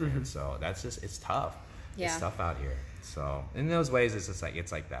 And so that's just, it's tough. It's tough out here. So in those ways, it's just like,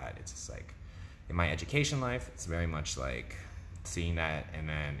 it's like that. It's just like, in my education life, it's very much like seeing that. And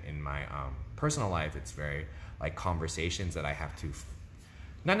then in my personal life, it's very like conversations that I have to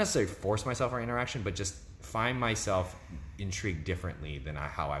not necessarily force myself or interaction, but just find myself intrigued differently than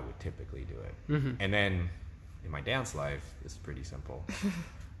how I would typically do it. And then in my dance life, it's pretty simple.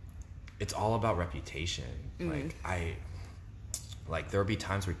 it's all about reputation. Like there'll be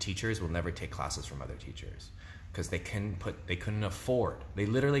times where teachers will never take classes from other teachers because they couldn't afford. They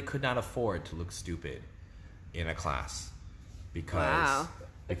literally could not afford to look stupid in a class because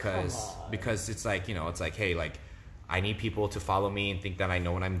it's like, you know, it's like, hey, like I need people to follow me and think that I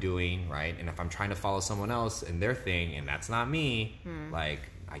know what I'm doing, right? And if I'm trying to follow someone else and their thing and that's not me, like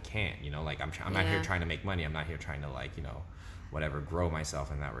I can't, you know, like I'm not here trying to make money. I'm not here trying to, like, you know, whatever, grow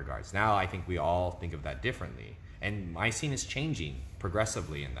myself in that regards. Now I think we all think of that differently. And my scene is changing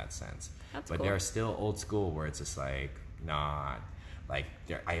progressively in that sense. But cool. There are still old school where it's just like, nah. Like,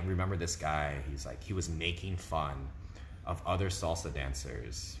 I remember this guy, he was making fun of other salsa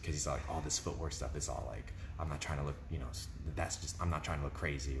dancers because he's like, all this footwork stuff is all like, I'm not trying to look, you know, I'm not trying to look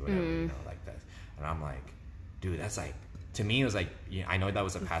crazy or whatever, you know, like that. And I'm like, dude, that's like, to me, it was like, you know, I know that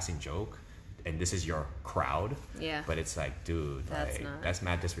was a passing joke, and this is your crowd. Yeah. But it's like, dude, that's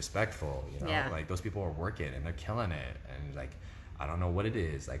mad disrespectful. You know, like those people are working and they're killing it, and like, I don't know what it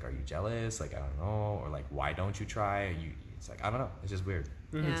is. Like, are you jealous? Like, I don't know, or like, why don't you try? It's like, I don't know. It's just weird.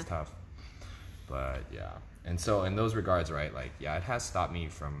 It's tough. But yeah, and so in those regards, right? Like, yeah, it has stopped me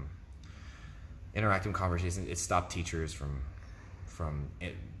from interacting conversations. It stopped teachers from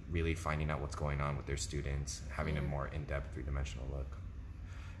it really finding out what's going on with their students, having a more in-depth, three-dimensional look.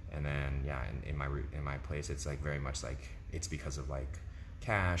 And then, yeah, in my place, it's like very much like it's because of like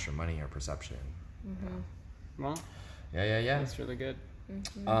cash or money or perception. Well, yeah. that's really good.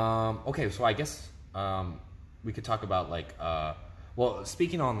 Okay, so I guess we could talk about like, well,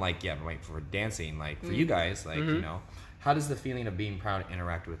 speaking on like, for dancing, like for you guys, like, you know, how does the feeling of being proud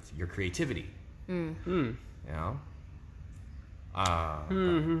interact with your creativity? You know?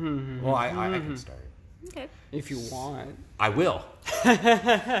 Well, I can start. Okay. If you want. I will.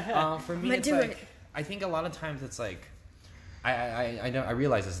 For me, it's like, I think a lot of times it's like, I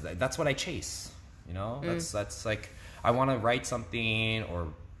realize this, that's what I chase, you know? That's like, I want to write something or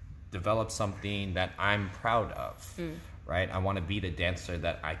develop something that I'm proud of, right? I want to be the dancer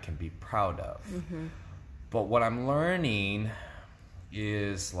that I can be proud of. But what I'm learning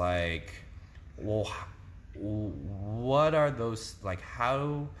is like, well, what are those, like,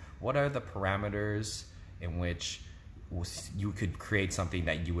 what are the parameters in which you could create something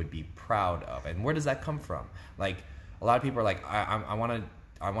that you would be proud of, and where does that come from? Like, a lot of people are like, I want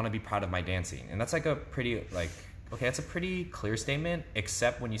to be proud of my dancing, and that's like a pretty, like, okay, that's a pretty clear statement,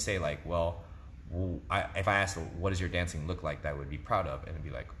 except when you say like, well, if I ask, what does your dancing look like that I would be proud of, and it'd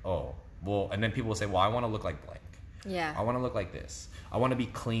be like, oh, well, and then people will say, well, I want to look like blank. Yeah. I want to look like this. I want to be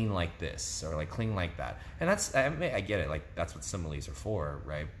clean like this, or like clean like that. And that's, I get it. Like, that's what similes are for,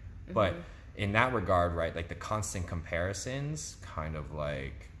 right? But in that regard, right, like the constant comparisons kind of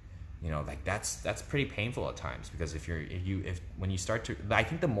like, you know, like that's pretty painful at times, because when you start to, I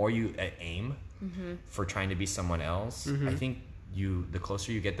think the more you aim for trying to be someone else, I think the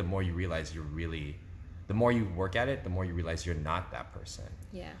closer you get, the more you realize the more you work at it, the more you realize you're not that person.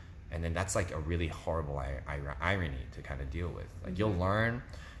 Yeah. And then that's like a really horrible irony to kind of deal with. Like, you'll learn,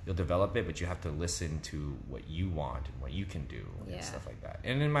 you'll develop it, but you have to listen to what you want and what you can do and stuff like that.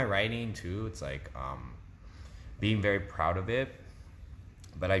 And in my writing too, it's like being very proud of it.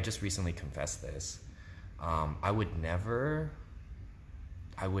 But I just recently confessed this. I would never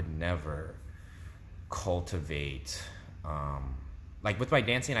cultivate, like with my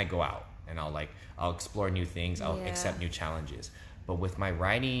dancing, I go out and I'll explore new things. I'll accept new challenges. But with my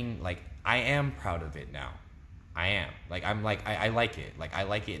writing, like, I am proud of it now. I am. Like, I'm like, I like it. Like, I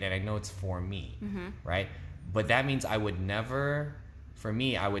like it, and I know it's for me, right? But that means I would never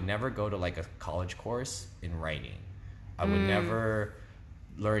go to, like, a college course in writing. I would never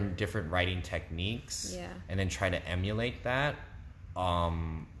learn different writing techniques and then try to emulate that.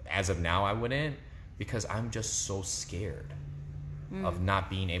 As of now, I wouldn't, because I'm just so scared of not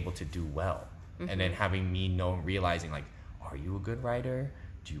being able to do well. And then having me realizing, like, are you a good writer?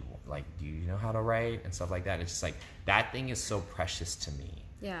 Do you know how to write and stuff like that? It's just like, that thing is so precious to me.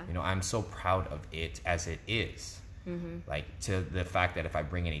 Yeah. You know, I'm so proud of it as it is. Like, to the fact that if I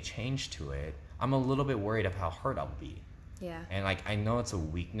bring any change to it, I'm a little bit worried of how hurt I'll be. Yeah. And like, I know it's a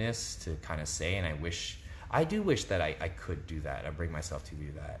weakness to kind of say, and I do wish that I could do that. I bring myself to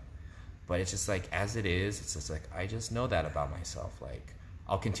do that. But it's just like, as it is, it's just like, I just know that about myself. Like,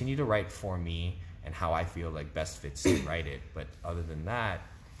 I'll continue to write for me and how I feel like best fits to write it. But other than that,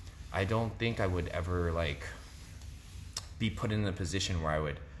 I don't think I would ever like be put in a position where I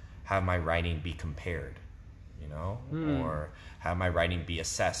would have my writing be compared, you know, or have my writing be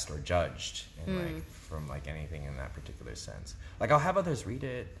assessed or judged, and like from like anything in that particular sense. Like, I'll have others read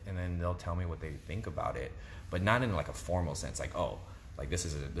it and then they'll tell me what they think about it, but not in like a formal sense. Like, oh, like this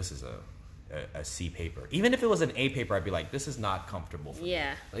is a C paper. Even if it was an A paper, I'd be like, this is not comfortable for me.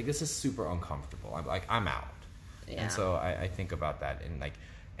 Like this is super uncomfortable. I'm out. Yeah. And so I think about that, and like,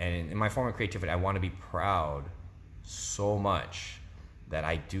 and in my form of creativity, I want to be proud so much that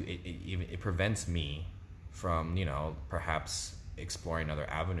I do. It prevents me from, you know, perhaps exploring other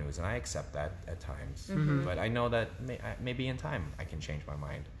avenues, and I accept that at times. But I know that maybe in time I can change my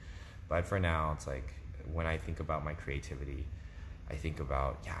mind. But for now, it's like when I think about my creativity, I think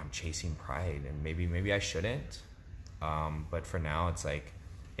about, yeah, I'm chasing pride, and maybe I shouldn't. But for now, it's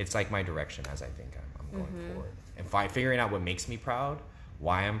like my direction as I think I'm going forward, and figuring out what makes me proud,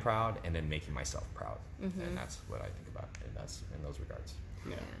 why I'm proud, and then making myself proud. And that's what I think about, and that's in those regards.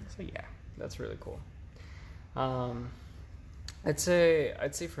 Yeah. So yeah, That's really cool. I'd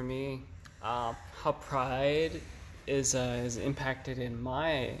say for me, how pride is impacted in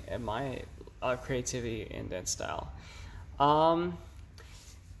my creativity and dance style.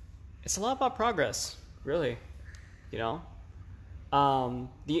 It's a lot about progress, really. You know,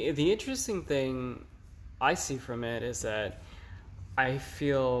 the interesting thing I see from it is that I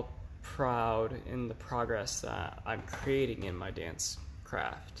feel proud in the progress that I'm creating in my dance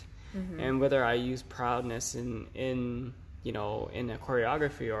craft. And whether I use proudness in you know, in a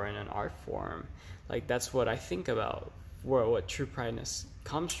choreography or in an art form, like that's what I think about. What true prideness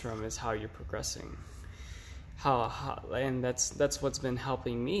comes from is how you're progressing. And that's what's been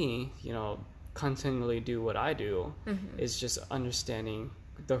helping me, you know, continually do what I do, is just understanding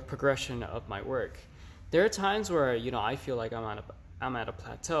the progression of my work. There are times where, you know, I feel like I'm at a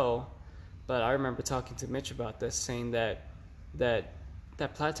plateau, but I remember talking to Mitch about this, saying that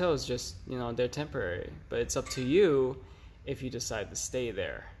plateau is just, you know, they're temporary, but it's up to you if you decide to stay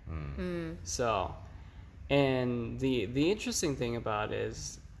there. So, and the interesting thing about it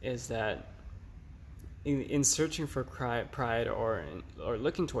is that in searching for pride or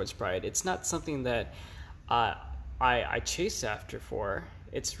looking towards pride, it's not something that I chase after for.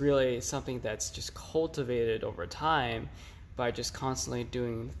 It's really something that's just cultivated over time by just constantly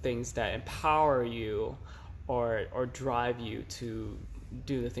doing things that empower you or drive you to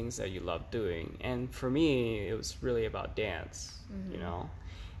do the things that you love doing. And for me, it was really about dance, you know,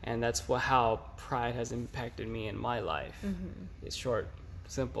 and that's how pride has impacted me in my life. It's short,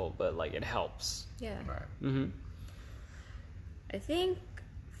 simple, but like it helps. Yeah. right. I think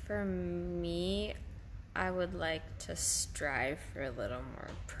for me, I would like to strive for a little more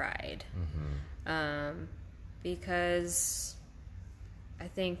pride. Because I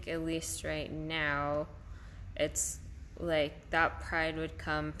think at least right now, it's like that pride would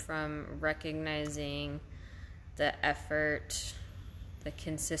come from recognizing the effort, the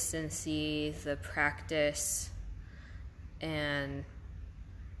consistency, the practice, and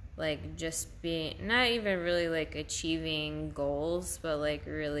like just being, not even really like achieving goals, but like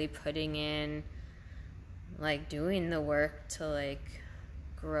really putting in, like doing the work to like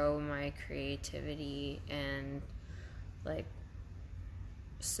grow my creativity and like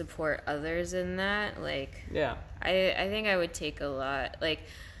support others in that. Like, Yeah. I think I would take a lot, like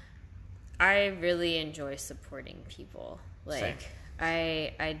I really enjoy supporting people. Like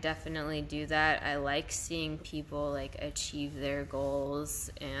Same. I definitely do that. I like seeing people like achieve their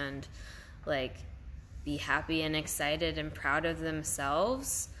goals and like be happy and excited and proud of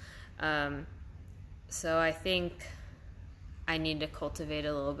themselves. So I think I need to cultivate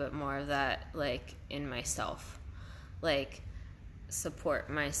a little bit more of that, like in myself, like support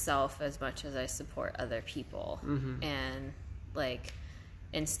myself as much as I support other people. And like,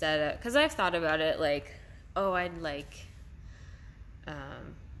 instead of, because I've thought about it like, oh, I'd like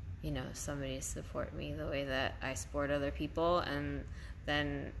you know, somebody to support me the way that I support other people. And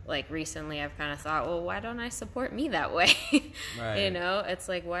then like recently I've kind of thought, well, why don't I support me that way? Right. You know, it's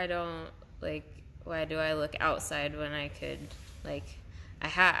like, why do I look outside when I could, like,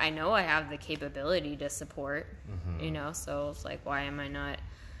 I know I have the capability to support, you know, so it's like, why am I not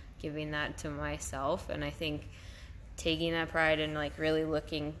giving that to myself? And I think taking that pride and like really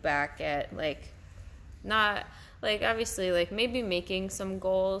looking back at like, not like, obviously like maybe making some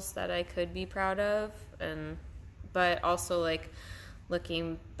goals that I could be proud of, but also like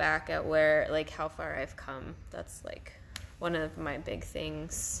looking back at where, like how far I've come. That's like one of my big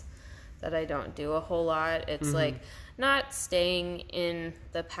things that I don't do a whole lot. It's like not staying in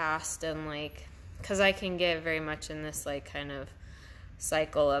the past and like, because I can get very much in this like kind of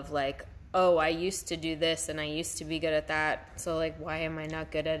cycle of like, oh, I used to do this and I used to be good at that, so like why am I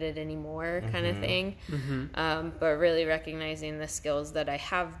not good at it anymore, kind of thing. But really recognizing the skills that I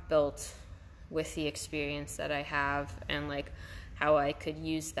have built with the experience that I have and like how I could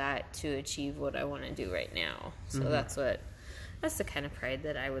use that to achieve what I want to do right now. So that's what That's the kind of pride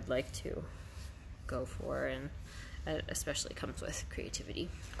that I would like to go for, and it especially comes with creativity.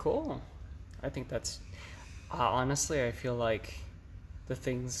 Cool. I think that's honestly, I feel like the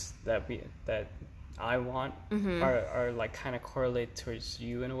things that I want are like kind of correlate towards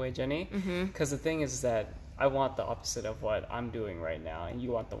you in a way, Jenny. Because the thing is that I want the opposite of what I'm doing right now, and you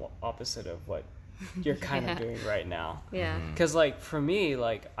want the opposite of what you're kind of doing right now. Yeah. Because like for me,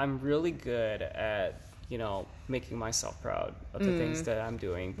 like I'm really good at making myself proud of the things that I'm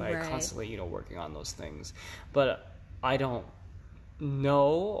doing by constantly working on those things, but I don't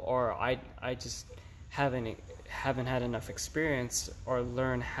know, or I just haven't had enough experience or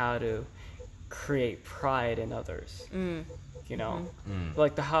learn how to create pride in others.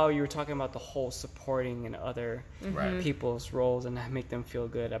 Like how you were talking about the whole supporting in other people's roles and make them feel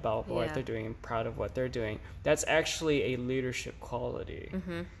good about what they're doing and proud of what they're doing. That's actually a leadership quality,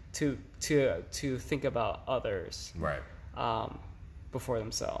 to think about others before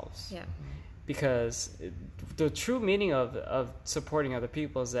themselves. Yeah. Because the true meaning of supporting other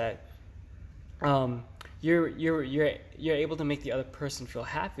people is that you're able to make the other person feel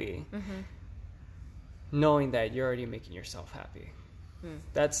happy, knowing that you're already making yourself happy.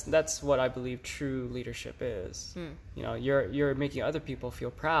 That's what I believe true leadership is. You're making other people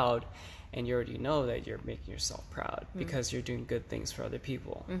feel proud, and you already know that you're making yourself proud because you're doing good things for other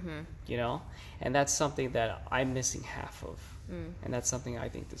people. And that's something that I'm missing half of. And that's something I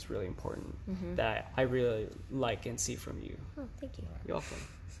think that's really important, that I really like and see from you. Oh, thank you. You're welcome.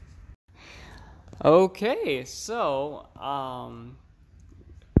 Okay, so I'm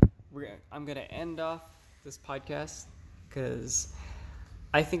gonna end off this podcast because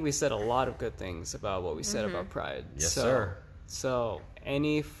I think we said a lot of good things about what we said about pride. Yes, sir. So,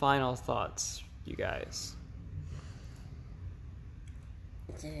 any final thoughts, you guys?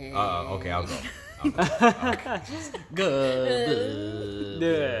 Okay, I'll go. Good.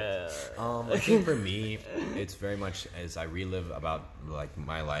 I think for me, it's very much as I relive about like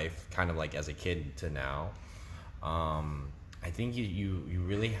my life, kind of like as a kid to now. I think you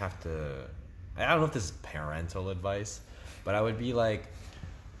really have to. I don't know if this is parental advice, but I would be like,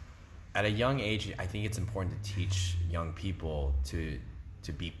 at a young age, I think it's important to teach young people to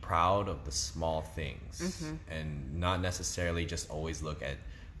be proud of the small things and not necessarily just always look at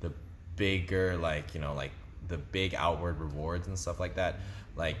the bigger, like the big outward rewards and stuff like that.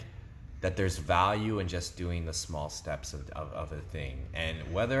 Like that there's value in just doing the small steps of a thing, and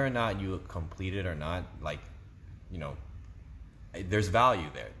whether or not you complete it or not, there's value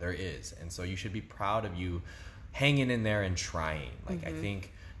there is, and so you should be proud of you hanging in there and trying. Like I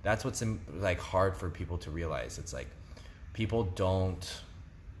think that's what's hard for people to realize. It's like people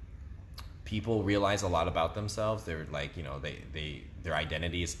realize a lot about themselves. They're like, their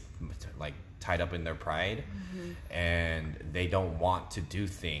identity is like tied up in their pride, and they don't want to do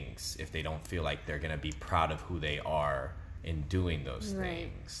things if they don't feel like they're going to be proud of who they are in doing those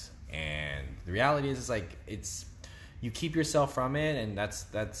things. And the reality is like, you keep yourself from it, and that's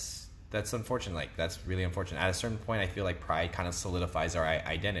unfortunate. Like that's really unfortunate. At a certain point, I feel like pride kind of solidifies our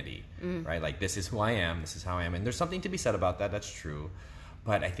identity, right? Like this is who I am, this is how I am, and there's something to be said about that. That's true,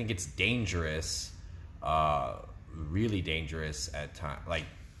 but I think it's dangerous, really dangerous at times. Like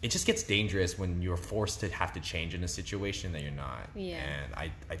it just gets dangerous when you're forced to have to change in a situation that you're not. Yeah. And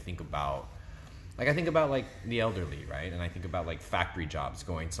I think about like the elderly, right? And I think about like factory jobs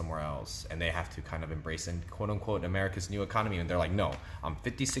going somewhere else, and they have to kind of embrace and quote unquote America's new economy, and they're like, no, I'm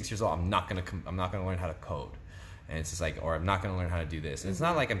 56 years old, I'm not gonna learn how to code, and it's just like, or I'm not gonna learn how to do this. And it's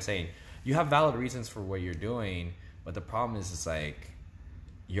not like I'm saying you have valid reasons for what you're doing, but the problem is it's like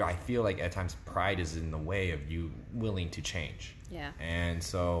I feel like at times pride is in the way of you willing to change. Yeah. And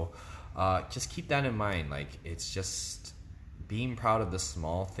so just keep that in mind. Like it's just being proud of the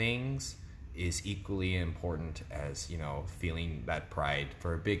small things is equally important as feeling that pride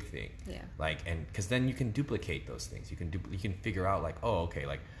for a big thing. Yeah. Like, and because then you can duplicate those things. You can figure out like, oh, okay,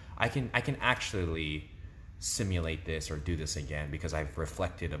 like I can actually simulate this or do this again because I've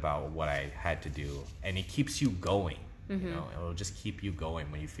reflected about what I had to do, and it keeps you going. It'll just keep you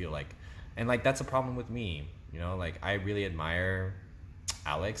going when you feel like, and like that's a problem with me. Like I really admire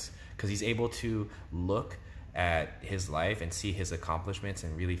Alex because he's able to look at his life and see his accomplishments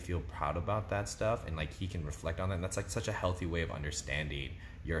and really feel proud about that stuff, and like he can reflect on that, and that's like such a healthy way of understanding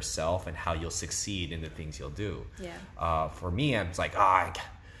yourself and how you'll succeed in the things you'll do. For me, I'm just like,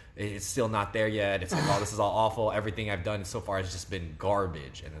 it's still not there yet. It's like, oh, this is all awful. Everything I've done so far has just been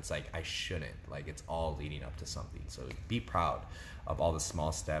garbage, and it's like I shouldn't. Like it's all leading up to something. So be proud of all the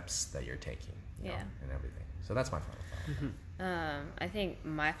small steps that you're taking, and everything. So that's my final thought. I think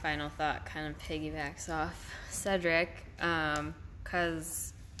my final thought kind of piggybacks off Cedric,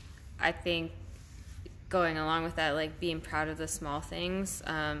 because I think going along with that, like being proud of the small things,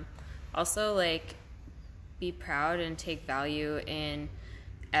 also like be proud and take value in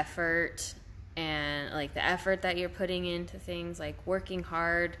effort and like the effort that you're putting into things, like working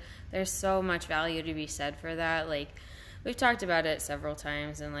hard. There's so much value to be said for that. Like we've talked about it several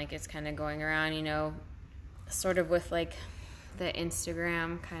times, and like it's kind of going around, you know, sort of with like the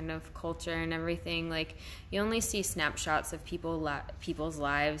Instagram kind of culture and everything. Like you only see snapshots of people's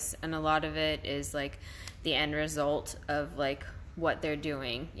lives, and a lot of it is like the end result of like what they're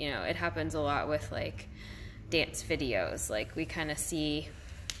doing. You know, it happens a lot with like dance videos. Like we kind of see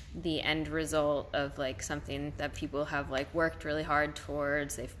the end result of like something that people have like worked really hard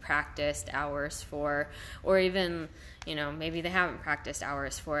towards, they've practiced hours for, or even, you know, maybe they haven't practiced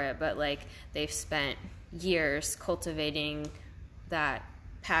hours for it, but like they've spent years cultivating that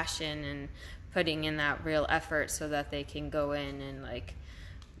passion and putting in that real effort so that they can go in and like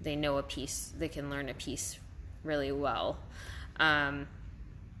they know a piece, they can learn a piece really well.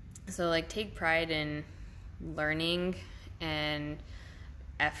 So like take pride in learning and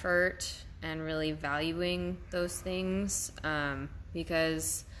effort and really valuing those things,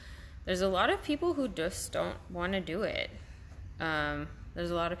 because there's a lot of people who just don't want to do it.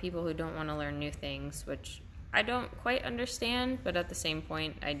 There's a lot of people who don't want to learn new things, which I don't quite understand, but at the same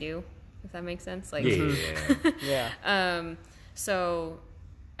point I do, if that makes sense. Like Yeah. So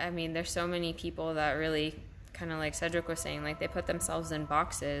I mean there's so many people that really kind of like Cedric was saying, like they put themselves in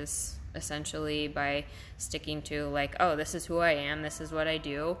boxes essentially by sticking to like, oh, this is who I am, this is what I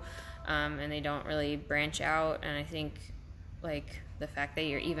do, and they don't really branch out. And I think like the fact that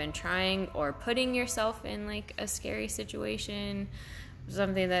you're even trying or putting yourself in like a scary situation,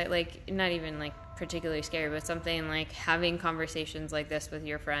 something that like not even like particularly scary, but something like having conversations like this with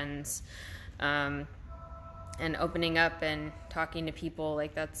your friends, and opening up and talking to people,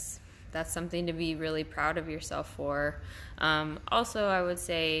 like that's something to be really proud of yourself for. Also, I would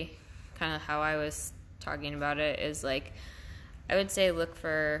say kind of how I was talking about it is like, I would say look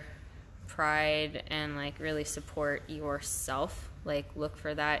for pride and like really support yourself. Like look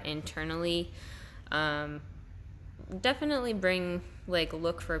for that internally. Definitely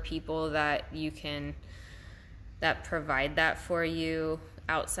look for people that you can, that provide that for you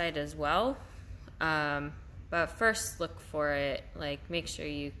outside as well. But first look for it, like make sure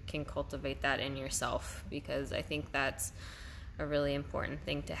you can cultivate that in yourself, because I think that's a really important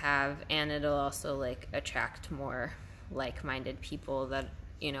thing to have, and it'll also like attract more like-minded people that,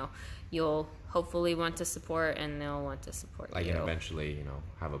 you know, you'll hopefully want to support and they'll want to support like you. and eventually, you know,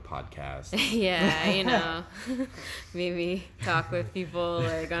 have a podcast. Yeah, you know, maybe talk with people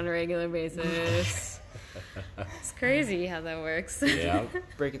like on a regular basis. It's crazy how that works. Yeah.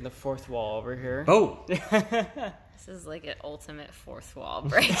 Breaking the fourth wall over here. Oh. This is like an ultimate fourth wall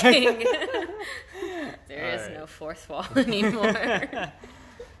breaking. There is no fourth wall anymore.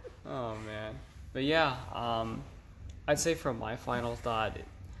 Oh man. But yeah, I'd say for my final thought,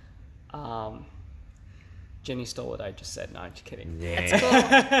 Jenny stole what I just said. No, I'm just kidding. Yeah.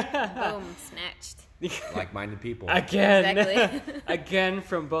 That's cool. Boom, snatched. Like-minded people. Again. Exactly. Again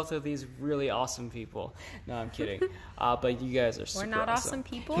from both of these really awesome people. No, I'm kidding. But you guys are super We're not awesome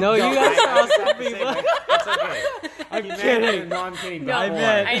people? No, you guys are awesome people. It's okay. I'm kidding. No, I'm kidding. No, I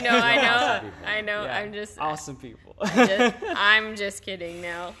meant- I know. Yeah, I'm just awesome people. I'm just kidding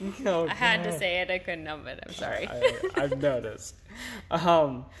now. Oh, I had to God. say it. I couldn't help it. I'm sorry. I've noticed.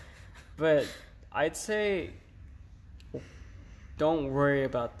 But I'd say don't worry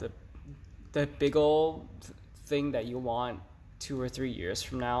about the big old thing that you want 2 or 3 years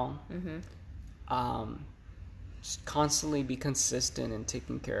from now. Just constantly be consistent in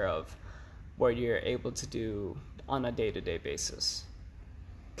taking care of what you're able to do on a day-to-day basis,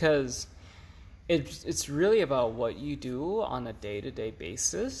 because it's really about what you do on a day-to-day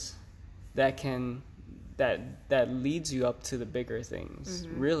basis that leads you up to the bigger things,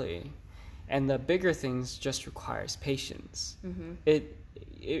 really. And the bigger things just requires patience.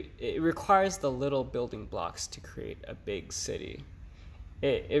 It requires the little building blocks to create a big city.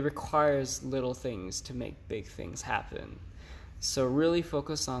 It requires little things to make big things happen. So really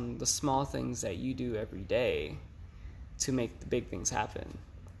focus on the small things that you do every day to make the big things happen,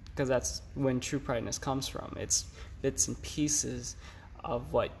 because that's when true prideness comes from. It's bits and pieces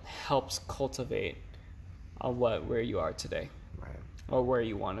of what helps cultivate where you are today, Right. or where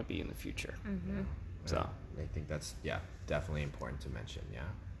you want to be in the future. So I think that's, definitely important to mention. Yeah.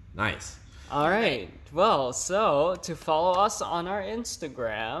 Nice. all right. Well, so to follow us on our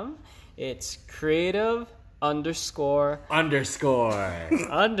Instagram, it's creative underscore underscore.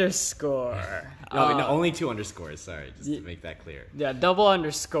 No, only 2 underscores. Sorry, just to make that clear. Yeah, double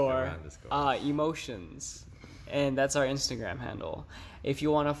underscore, Double underscore. emotions. And that's our Instagram handle. If you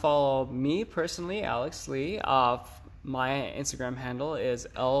want to follow me personally, Alex Lee, my Instagram handle is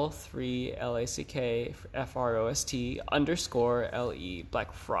L3LACKFROST underscore LE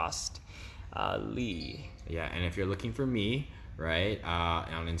Lee. Yeah, and if you're looking for me, right,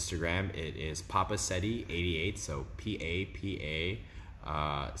 on Instagram, it is Papacetti88, so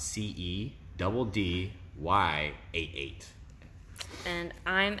PAPACEDDY88. And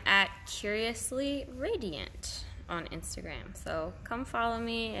I'm at Curiously Radiant on Instagram. So come follow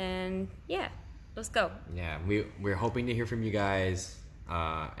me and yeah, let's go. Yeah, we're hoping to hear from you guys,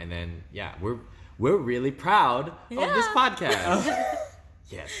 and then we're really proud of this podcast.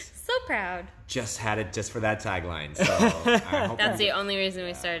 Yes, So proud. just had it just for that tagline. So I hope That's the only reason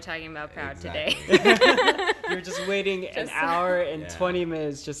we started talking about proud today. You're just waiting an hour and 20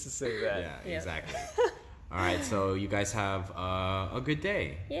 minutes just to say that. Yeah, exactly. All right, so you guys have a good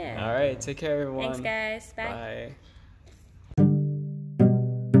day. Yeah. All right, take care, everyone. Thanks, guys. Bye. Bye.